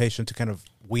potential patient to kind of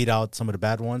weed out some of the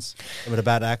bad ones, some of the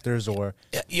bad actors, or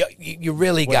you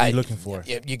really what got are you looking for?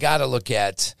 You got to look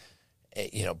at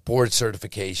board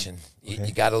certification. Okay.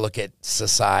 You got to look at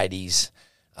societies.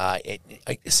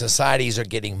 Societies are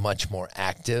getting much more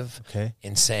active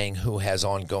in saying who has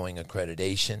ongoing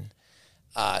accreditation.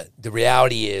 The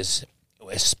reality is,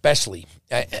 especially,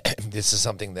 this is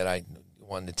something that I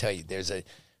wanted to tell you. There's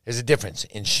a difference,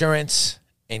 insurance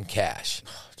and cash.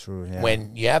 True. Yeah.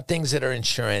 When you have things that are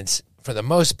insurance, for the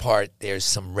most part, there's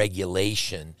some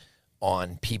regulation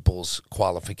on people's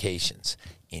qualifications.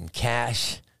 In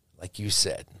cash, like you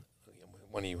said,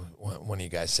 one of you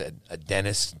guys said a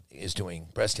dentist is doing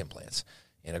breast implants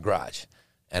in a garage,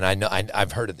 and I know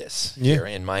I've heard of this here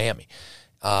in Miami.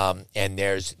 And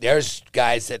there's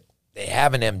guys that they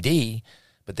have an MD,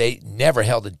 but they never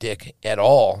held a dick at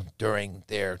all during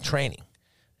their training,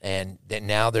 and then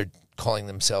now they're calling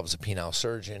themselves a penile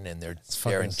surgeon, and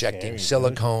they're injecting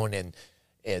silicone, and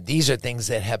these are things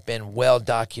that have been well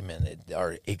documented,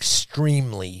 are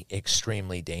extremely,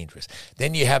 extremely dangerous.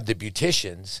 Then you have the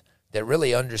beauticians that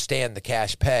really understand the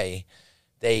cash pay.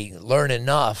 They learn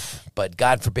enough, but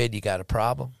God forbid you got a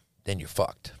problem, then you're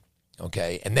fucked.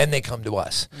 Okay, and then they come to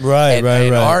us. Right.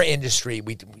 In our industry,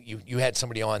 you had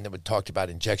somebody on that talked about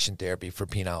injection therapy for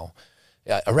penile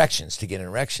erections, to get an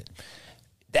erection.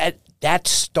 That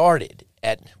started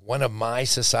at one of my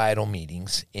societal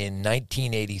meetings in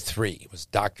 1983. It was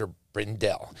Dr.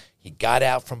 Brindell. He got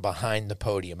out from behind the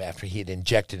podium after he had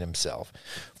injected himself.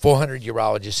 400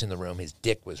 urologists in the room. His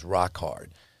dick was rock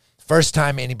hard. First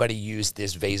time anybody used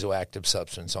this vasoactive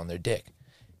substance on their dick.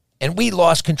 And we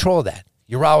lost control of that.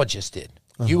 Urologists did.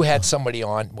 You had somebody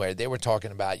on where they were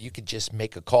talking about you could just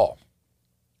make a call.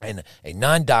 And a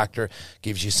non-doctor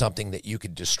gives you something that you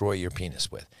could destroy your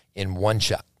penis with in one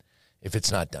shot if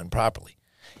it's not done properly.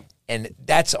 And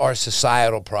that's our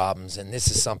societal problems, and this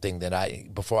is something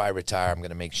that before I retire, I'm going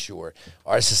to make sure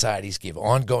our societies give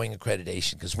ongoing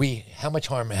accreditation, because how much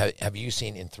harm have you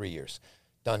seen in 3 years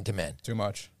done to men? Too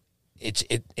much. It's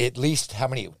at least how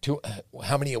many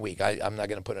a week? I'm not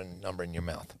going to put a number in your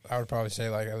mouth. I would probably say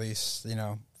like at least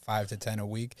 5 to 10 a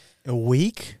week. A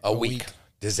week? A week.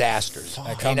 Disasters.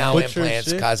 Penile Penile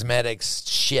implants, cosmetics,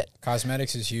 shit.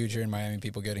 Cosmetics is huge here in Miami.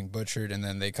 People getting butchered, and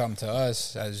then they come to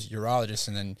us as urologists,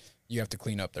 and then you have to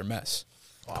clean up their mess.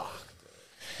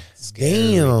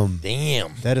 Damn.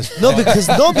 That is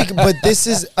but this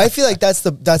is, I feel like that's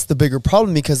the bigger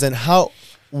problem, because then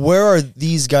where are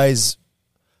these guys?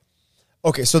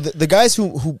 Okay, so the guys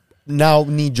who now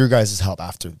need your guys' help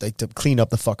after, like, to clean up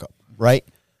the fuck up, right?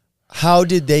 How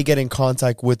did they get in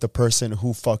contact with the person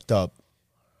who fucked up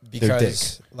their dick?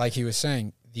 Because, like he was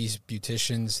saying, these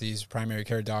beauticians, these primary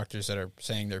care doctors that are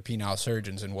saying they're penile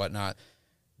surgeons and whatnot,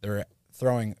 they're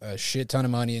throwing a shit ton of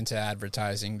money into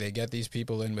advertising. They get these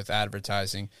people in with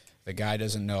advertising. The guy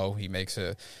doesn't know. He makes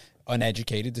a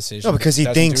uneducated decision. No, because he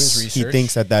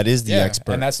thinks that is the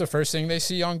expert. And that's the first thing they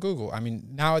see on Google. I mean,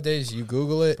 nowadays you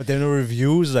Google it. But there are no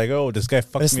reviews like, oh, this guy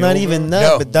fucked me over. It's not even that,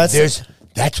 No, but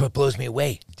that's what blows me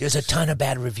away. There's a ton of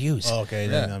bad reviews. Oh, okay,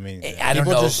 then, I mean, I don't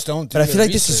People know. just don't do but I feel their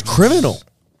like this is research. criminal.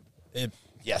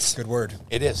 Yes, Good word.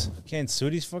 it is. can't sue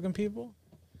these fucking people?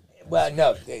 Well,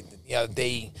 no,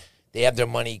 they have their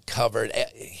money covered.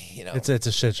 It's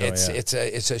a shit show.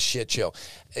 It's a shit show.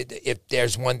 If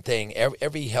there's one thing,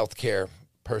 every healthcare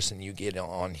person you get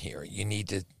on here, you need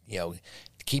to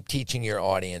keep teaching your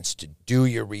audience to do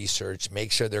your research,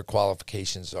 make sure their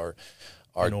qualifications are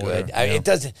good. I mean, it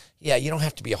doesn't. Yeah, you don't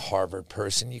have to be a Harvard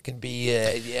person. You can be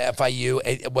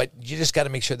FIU. What you just got to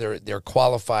make sure they're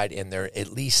qualified and they're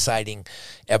at least citing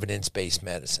evidence-based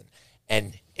medicine.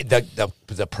 And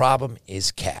the problem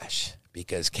is cash,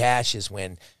 because cash is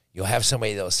when you'll have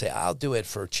somebody that'll say, "I'll do it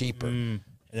for cheaper," And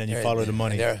then you follow the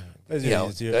money.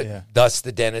 Thus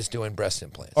the dentist doing breast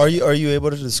implants. Are you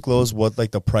able to disclose what,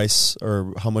 like, the price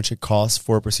or how much it costs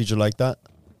for a procedure like that?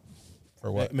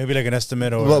 For what? Maybe like an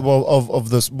estimate or Well, of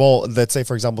this. Well, let's say,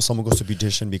 for example, someone goes to a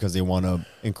beautician because they want to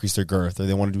increase their girth or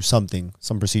they want to do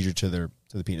some procedure to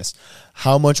the penis.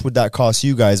 How much would that cost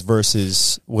you guys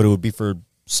versus what it would be for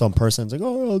some person? It's like,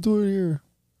 oh, I'll do it here.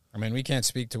 I mean, we can't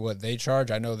speak to what they charge.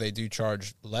 I know they do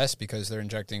charge less because they're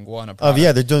injecting a product.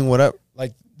 Yeah, they're doing whatever.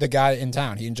 Like the guy in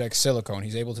town, he injects silicone.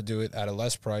 He's able to do it at a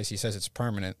less price. He says it's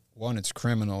permanent. One, it's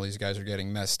criminal. These guys are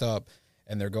getting messed up.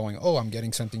 And they're going, oh, I'm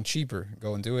getting something cheaper.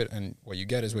 Go and do it. And what you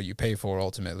get is what you pay for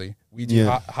ultimately. We do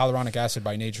hyaluronic acid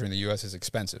by nature in the U.S. is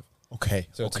expensive. Okay.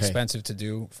 So it's expensive to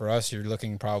do. For us, you're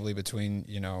looking probably between,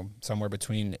 somewhere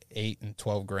between 8 and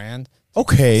 12 grand.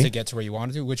 Okay. To get to where you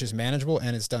want to do, which is manageable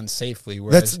and it's done safely.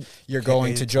 Whereas you're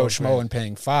going to Joe Schmo and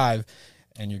paying 5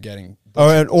 and you're getting...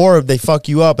 Or they fuck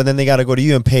you up and then they got to go to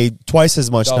you and pay twice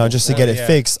as much now just to get it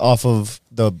fixed off of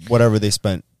the whatever they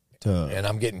spent. And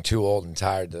I'm getting too old and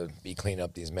tired to be cleaning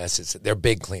up these messes. They're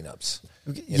big cleanups.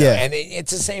 You know? And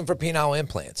it's the same for penile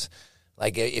implants.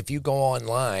 Like if you go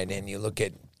online and you look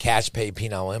at cash pay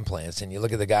penile implants and you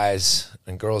look at the guys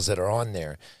and girls that are on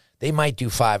there, they might do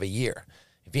 5 a year.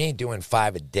 If you ain't doing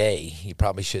 5 a day, you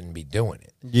probably shouldn't be doing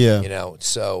it. Yeah.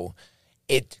 So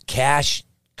cash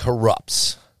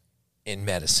corrupts in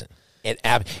medicine.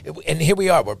 And here we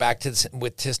are. We're back to this,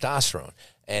 with testosterone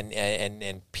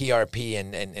and PRP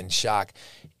and shock.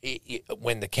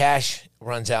 When the cash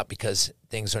runs out because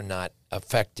things are not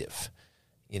effective,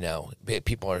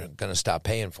 people are going to stop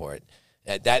paying for it.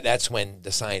 That's when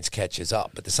the science catches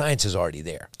up. But the science is already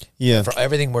there. Yeah. For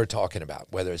everything we're talking about,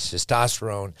 whether it's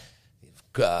testosterone,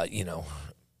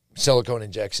 silicone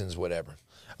injections, whatever.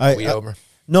 Are we over?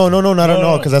 No, not at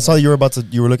all. Because I saw you were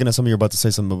looking at something. You were about to say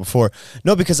something before.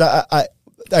 No, because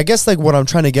I guess like what I'm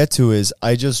trying to get to is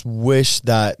I just wish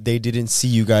that they didn't see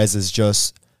you guys as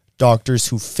just doctors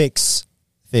who fix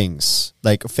things,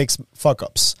 like fix fuck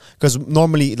ups. Because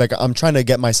normally, like I'm trying to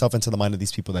get myself into the mind of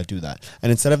these people that do that,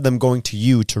 and instead of them going to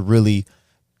you to really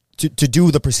to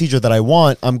do the procedure that I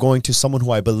want, I'm going to someone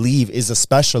who I believe is a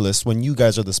specialist. When you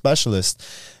guys are the specialist,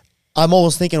 I'm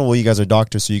almost thinking, well, you guys are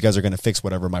doctors, so you guys are going to fix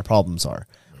whatever my problems are.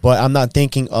 But I'm not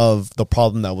thinking of the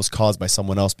problem that was caused by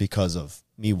someone else because of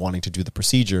me wanting to do the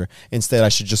procedure. Instead, I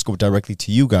should just go directly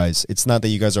to you guys. It's not that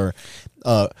you guys are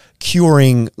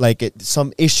curing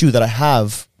some issue that I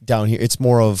have down here. It's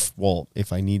more of, well,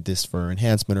 if I need this for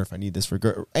enhancement or if I need this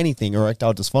for anything,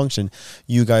 erectile dysfunction,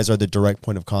 you guys are the direct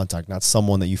point of contact, not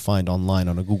someone that you find online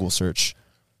on a Google search.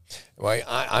 Well,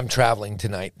 I'm traveling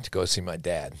tonight to go see my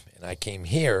dad, and I came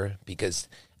here because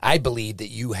I believe that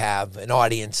you have an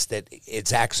audience that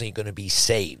it's actually going to be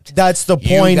saved. That's the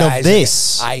point of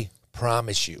this. I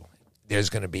promise you, there's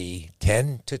going to be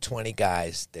 10 to 20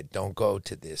 guys that don't go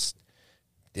to this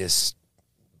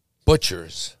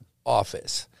butcher's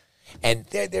office. And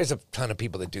there's a ton of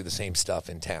people that do the same stuff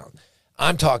in town.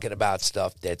 I'm talking about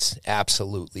stuff that's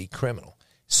absolutely criminal.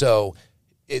 So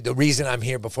the reason I'm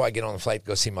here before I get on the flight to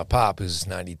go see my pop, who's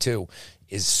 92,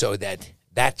 is so that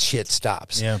shit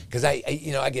stops. Yeah. Because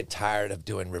I get tired of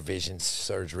doing revision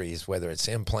surgeries, whether it's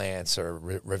implants or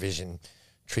revision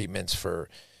treatments for,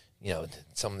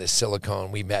 some of this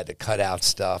silicone. We've had to cut out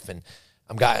stuff, and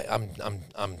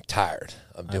I'm tired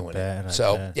of doing it.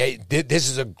 So this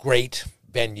is a great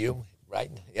venue,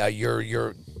 right?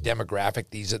 Your demographic.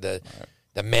 These are the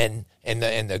men and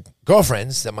the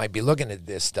girlfriends that might be looking at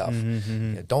this stuff.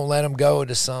 Mm-hmm. Don't let them go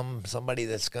to somebody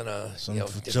that's gonna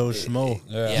Joe Schmo.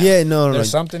 No.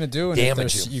 There's something to do, and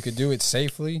damage you could do it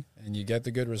safely, and you get the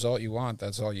good result you want.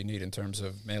 That's all you need in terms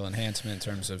of male enhancement, in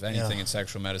terms of anything in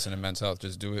sexual medicine and mental health.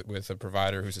 Just do it with a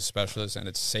provider who's a specialist, and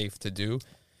it's safe to do.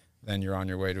 Then you're on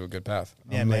your way to a good path.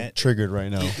 I'm triggered right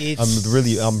now.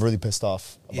 I'm really pissed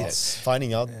off about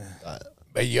finding out.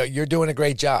 But you're doing a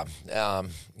great job. The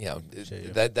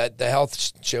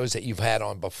health shows that you've had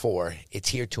on before, it's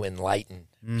here to enlighten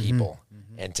people,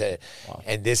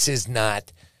 and this is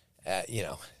not,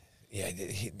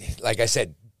 like I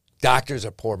said, doctors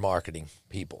are poor marketing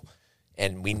people,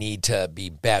 and we need to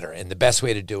be better. And the best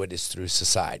way to do it is through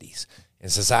societies.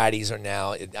 And societies are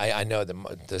now, I know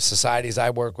the societies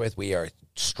I work with, we are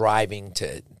striving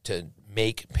to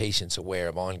make patients aware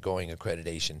of ongoing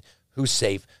accreditation, who's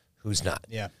safe, who's not.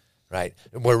 Yeah. Right.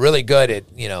 We're really good at,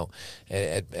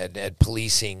 at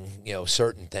policing,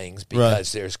 certain things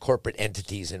because there's corporate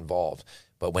entities involved.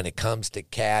 But when it comes to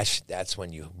cash, that's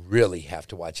when you really have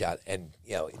to watch out. And,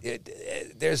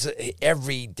 there's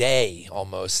every day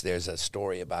almost there's a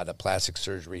story about a plastic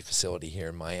surgery facility here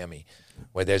in Miami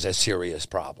where there's a serious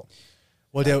problem.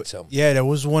 Well, there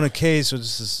was one case. So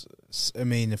this is,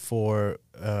 for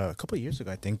a couple of years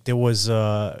ago, I think there was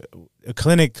a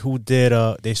clinic who did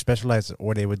they specialized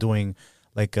or they were doing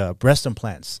breast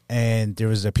implants, and there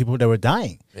was people that were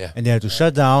dying, and they had to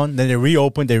shut down. Then they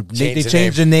reopened. They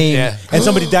changed the name, and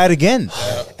somebody died again.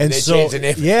 And so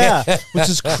which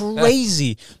is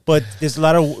crazy. But there's a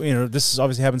lot of this is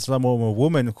obviously happens a lot more with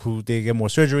women who they get more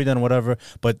surgery done, or whatever.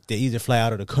 But they either fly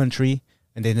out of the country.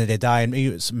 And then they die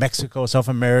in Mexico, South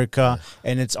America,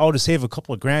 and it's all to save a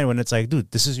couple of grand when it's like, dude,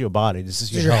 this is your body, this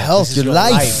is your health, your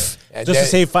life. Just to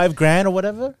save $5,000 or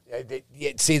whatever.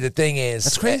 See, the thing is,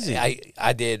 that's crazy.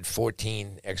 I did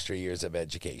 14 extra years of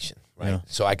education, right? Yeah.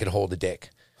 So I could hold a dick.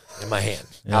 in my hand.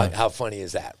 How funny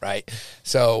is that, right?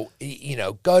 So,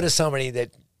 go to somebody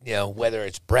that, whether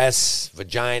it's breasts,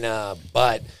 vagina,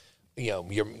 butt,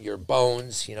 your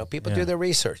bones, people do their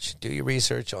research. Do your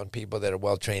research on people that are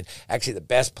well trained. Actually, the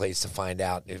best place to find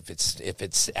out if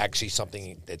it's actually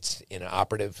something that's in an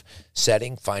operative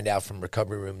setting, find out from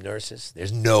recovery room nurses.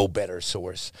 There's no better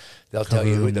source. They'll tell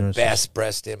you who the best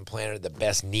breast implanter, the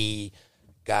best knee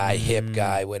guy, hip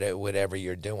guy, whatever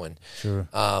you're doing. Sure.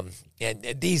 And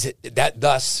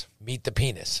thus meet the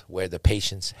penis, where the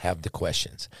patients have the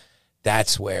questions.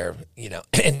 That's where,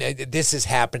 and this is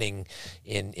happening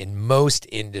in most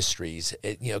industries,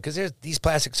 because there's these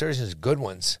plastic surgeons, good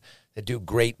ones, that do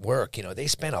great work. They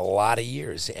spend a lot of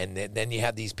years. And then you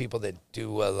have these people that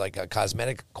do like a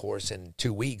cosmetic course in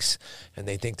 2 weeks, and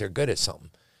they think they're good at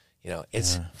something.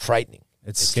 It's frightening.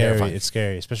 It's scary. Terrifying. It's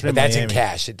scary, especially But in that's Miami. in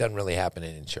cash. It doesn't really happen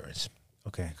in insurance.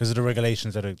 Okay, because of the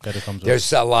regulations that it comes with.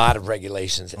 There's a lot of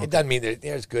regulations. It doesn't mean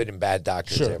there's good and bad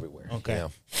doctors everywhere. Okay.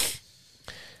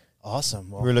 Awesome.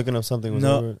 Well, We were looking up something.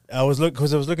 I was looking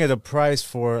at the price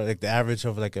for like the average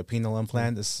of like a penile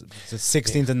implant. It's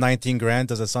 16 to 19 grand.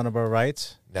 Does that sound about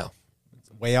right? No.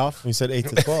 Way off. We said 8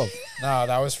 to 12. No,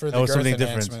 that was for the That was girth something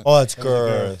different. enhancement. Oh, it's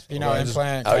girth. Penile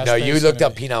implant. Oh, no, you cash-based looked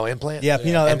up and- penile implant? Yeah,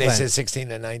 penile And they implant. said 16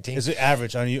 to 19? Is it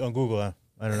average on Google? I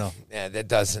don't know. Yeah, that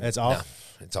doesn't. It's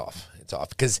off? No, it's off. It's off.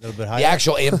 Because A little bit the higher?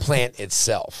 actual implant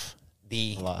itself,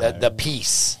 the lot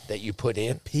piece that you put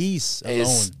in Piece alone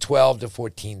is 12 to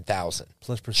 14,000.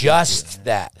 plus procedure. Just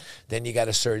that. Then you got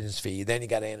a surgeon's fee. Then you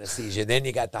got anesthesia. Then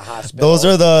you got the hospital. Those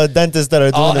are the dentists that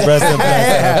are doing the breast implants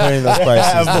that are putting those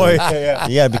prices. boy.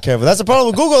 You gotta be careful. That's the problem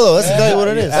with Google, though. Let's tell you what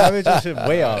it is. Average is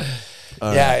way off.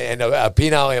 Yeah, and a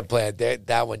penile implant,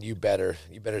 that one you better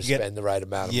spend the right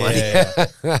amount of money.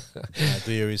 Yeah.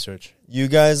 Do your research. You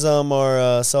guys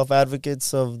are self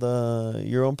advocates of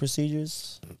your own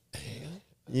procedures.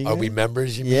 You Are guys? we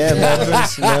members? You mean? Yeah,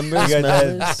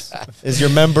 members. Is your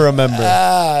member a member?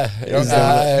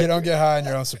 You don't get high on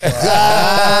your own supply.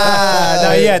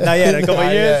 Not yet. In a couple Not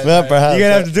of years. yet. Well, perhaps. You're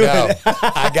gonna have to do No, it.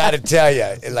 I got to tell you,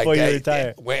 like Before you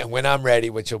retire. when I'm ready,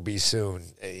 which will be soon,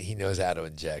 he knows how to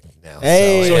inject now.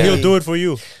 Hey. So yeah, he'll do it for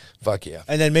you, Fuck yeah.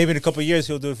 and then maybe in a couple of years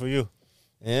he'll do it for you.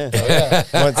 Yeah. Yeah.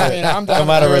 Once I mean, I'm down come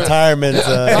out to of do it. retirement,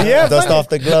 dust off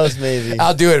the gloves, maybe.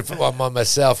 I'll do it on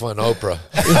myself on Oprah.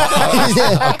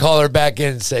 I'll call her back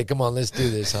in and say, "Come on, let's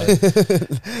do this, honey."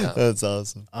 That's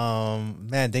awesome.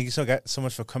 Man, thank you so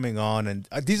much for coming on. And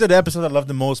these are the episodes I love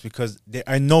the most because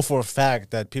I know for a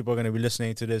fact that people are going to be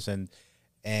listening to this and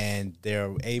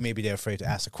maybe they're afraid to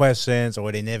ask the questions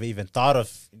or they never even thought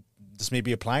of this may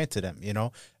be applying to them,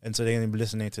 and so they're going to be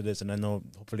listening to this, and I know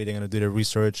hopefully they're going to do their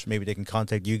research. Maybe they can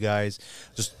contact you guys.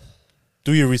 Just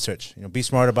do your research. Be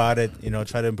smart about it.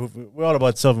 Try to improve. We're all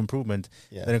about self-improvement.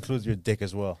 Yeah. That includes your dick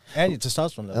as well and your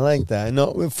testosterone I level. like that.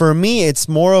 No, for me, it's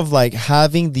more of like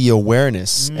having the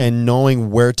awareness and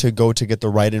knowing where to go to get the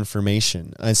right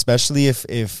information, especially if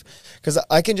because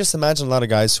I can just imagine a lot of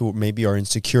guys who maybe are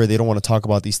insecure. They don't want to talk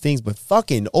about these things, but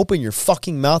fucking open your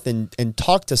fucking mouth and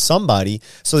talk to somebody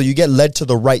so that you get led to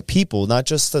the right people, not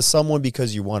just to someone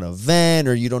because you want to vent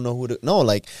or you don't know who to. No,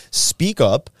 like speak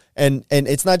up. And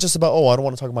it's not just about, I don't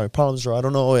want to talk about my problems or I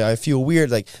don't know, I feel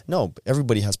weird. Like, no,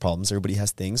 everybody has problems. Everybody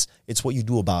has things. It's what you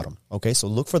do about them. Okay, so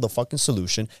look for the fucking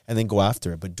solution and then go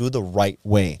after it, but do it the right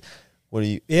way. What do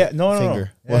you? Yeah, no.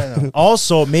 Yeah, no.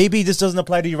 Also, maybe this doesn't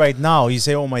apply to you right now. You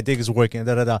say, my dick is working,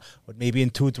 But maybe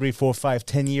in 2, 3, 4, 5,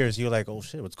 10 years, you're like, oh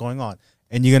shit, what's going on?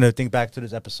 And you're going to think back to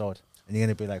this episode. And you're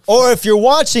going to be like, Or if you're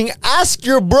watching, ask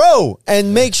your bro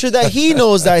and make sure that he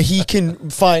knows that he can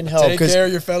find help. Take care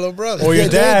of your fellow brother. Or your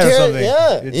dad or something.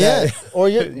 Yeah, Your yeah. dad. Or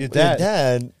your dad.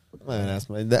 dad. Man, that's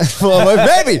my dad. Well,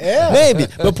 maybe.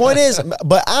 The point is,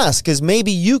 but ask, because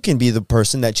maybe you can be the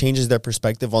person that changes their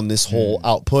perspective on this whole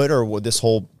output or this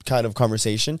whole kind of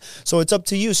conversation. So it's up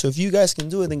to you. So if you guys can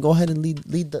do it, then go ahead and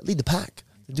lead the pack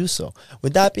to do so.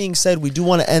 With that being said, we do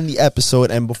want to end the episode,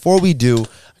 and before we do,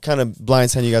 I kind of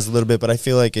blindsided you guys a little bit, but I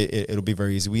feel like it'll be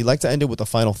very easy. We like to end it with the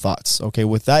final thoughts. Okay,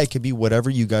 with that, it could be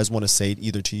whatever you guys want to say,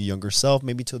 either to your younger self,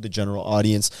 maybe to the general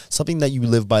audience, something that you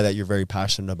live by that you're very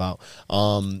passionate about.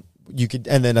 You could,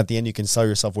 and then at the end, you can sell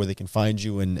yourself where they can find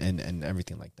you and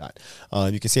everything like that.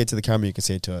 You can say it to the camera, you can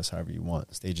say it to us, however you want.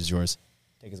 The stage is yours.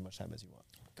 Take as much time as you want.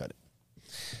 Cut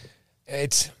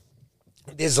it.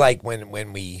 It's like when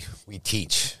we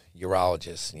teach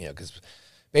urologists, because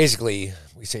basically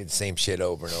we say the same shit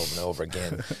over and over and over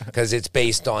again because it's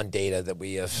based on data that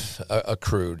we have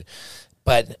accrued.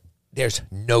 But there's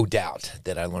no doubt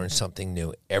that I learned something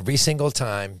new every single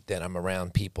time that I'm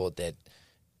around people that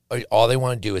all they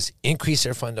want to do is increase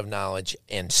their fund of knowledge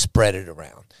and spread it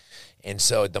around. And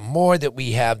so the more that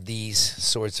we have these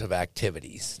sorts of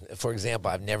activities, for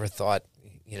example, I've never thought,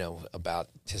 about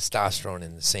testosterone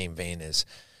in the same vein as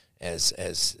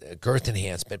girth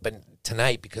enhancement, but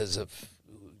tonight, because of,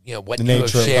 what you have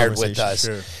shared with us,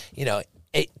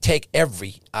 take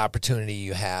every opportunity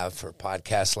you have for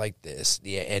podcasts like this,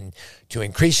 and to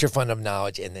increase your fund of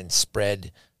knowledge and then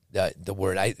spread the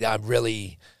word. I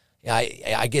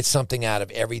get something out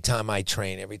of every time I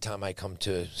train, every time I come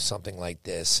to something like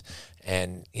this.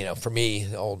 And, for me,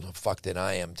 the old fuck that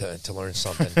I am, to learn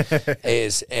something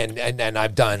is, and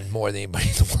I've done more than anybody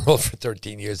in the world for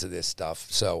 13 years of this stuff.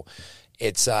 So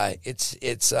it's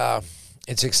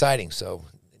exciting. So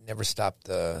never stop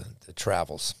the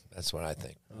travels. That's what I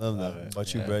think. I love that. What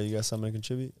about you, bro? You got something to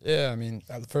contribute? Yeah, I mean,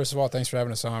 first of all, thanks for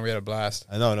having us on. We had a blast.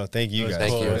 I know. No, thank you guys.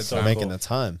 Thank you for making the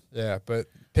time. Yeah, but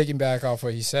picking back off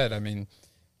what he said, I mean,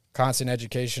 constant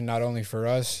education, not only for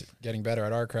us getting better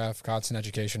at our craft, constant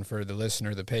education for the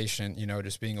listener, the patient,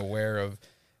 just being aware of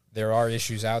there are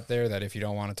issues out there that if you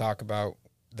don't want to talk about,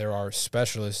 there are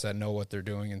specialists that know what they're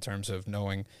doing in terms of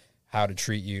knowing how to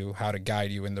treat you, how to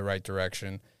guide you in the right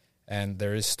direction. And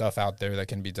there is stuff out there that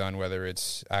can be done, whether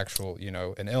it's actual,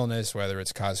 an illness, whether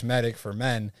it's cosmetic for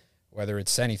men, whether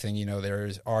it's anything, there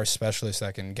are specialists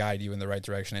that can guide you in the right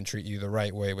direction and treat you the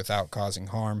right way without causing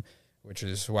harm, which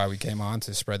is why we came on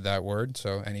to spread that word.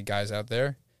 So any guys out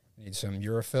there need some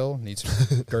Urofil, need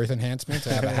some girth enhancement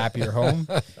to have a happier home,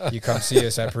 you come see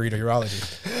us at Perito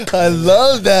Urology. I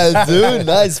love that, dude.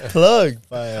 Nice plug.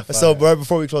 Fire. So, right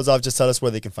before we close off, just tell us where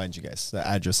they can find you guys, the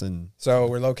address. And So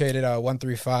we're located at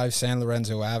 135 San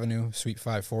Lorenzo Avenue, Suite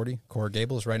 540, Coral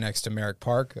Gables, right next to Merrick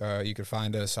Park. You can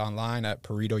find us online at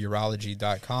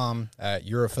peritourology.com, at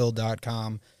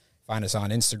urofil.com. Find us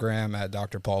on Instagram at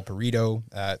Dr. Paul Perito,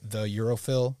 at the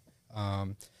Urofil,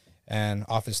 and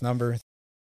office number.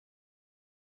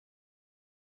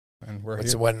 And we're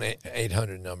What's here. the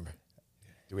 1-800 number?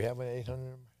 Do we have an 800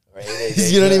 number? Or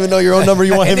you don't even know your own number.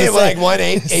 You want him to say like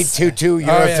 1-822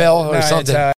 Urofil or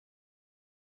something. I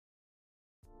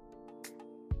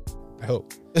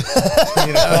hope. They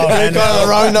got the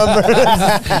wrong number.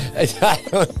 I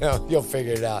don't know. You'll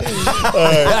figure it out. All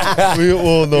right. We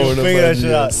will know when to figure that find shit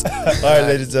you. out. All right,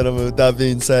 ladies and gentlemen, with that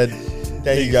being said,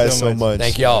 thank you guys so much.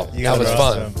 Thank y'all. You That guys was are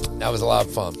fun. awesome. That was a lot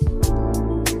of fun.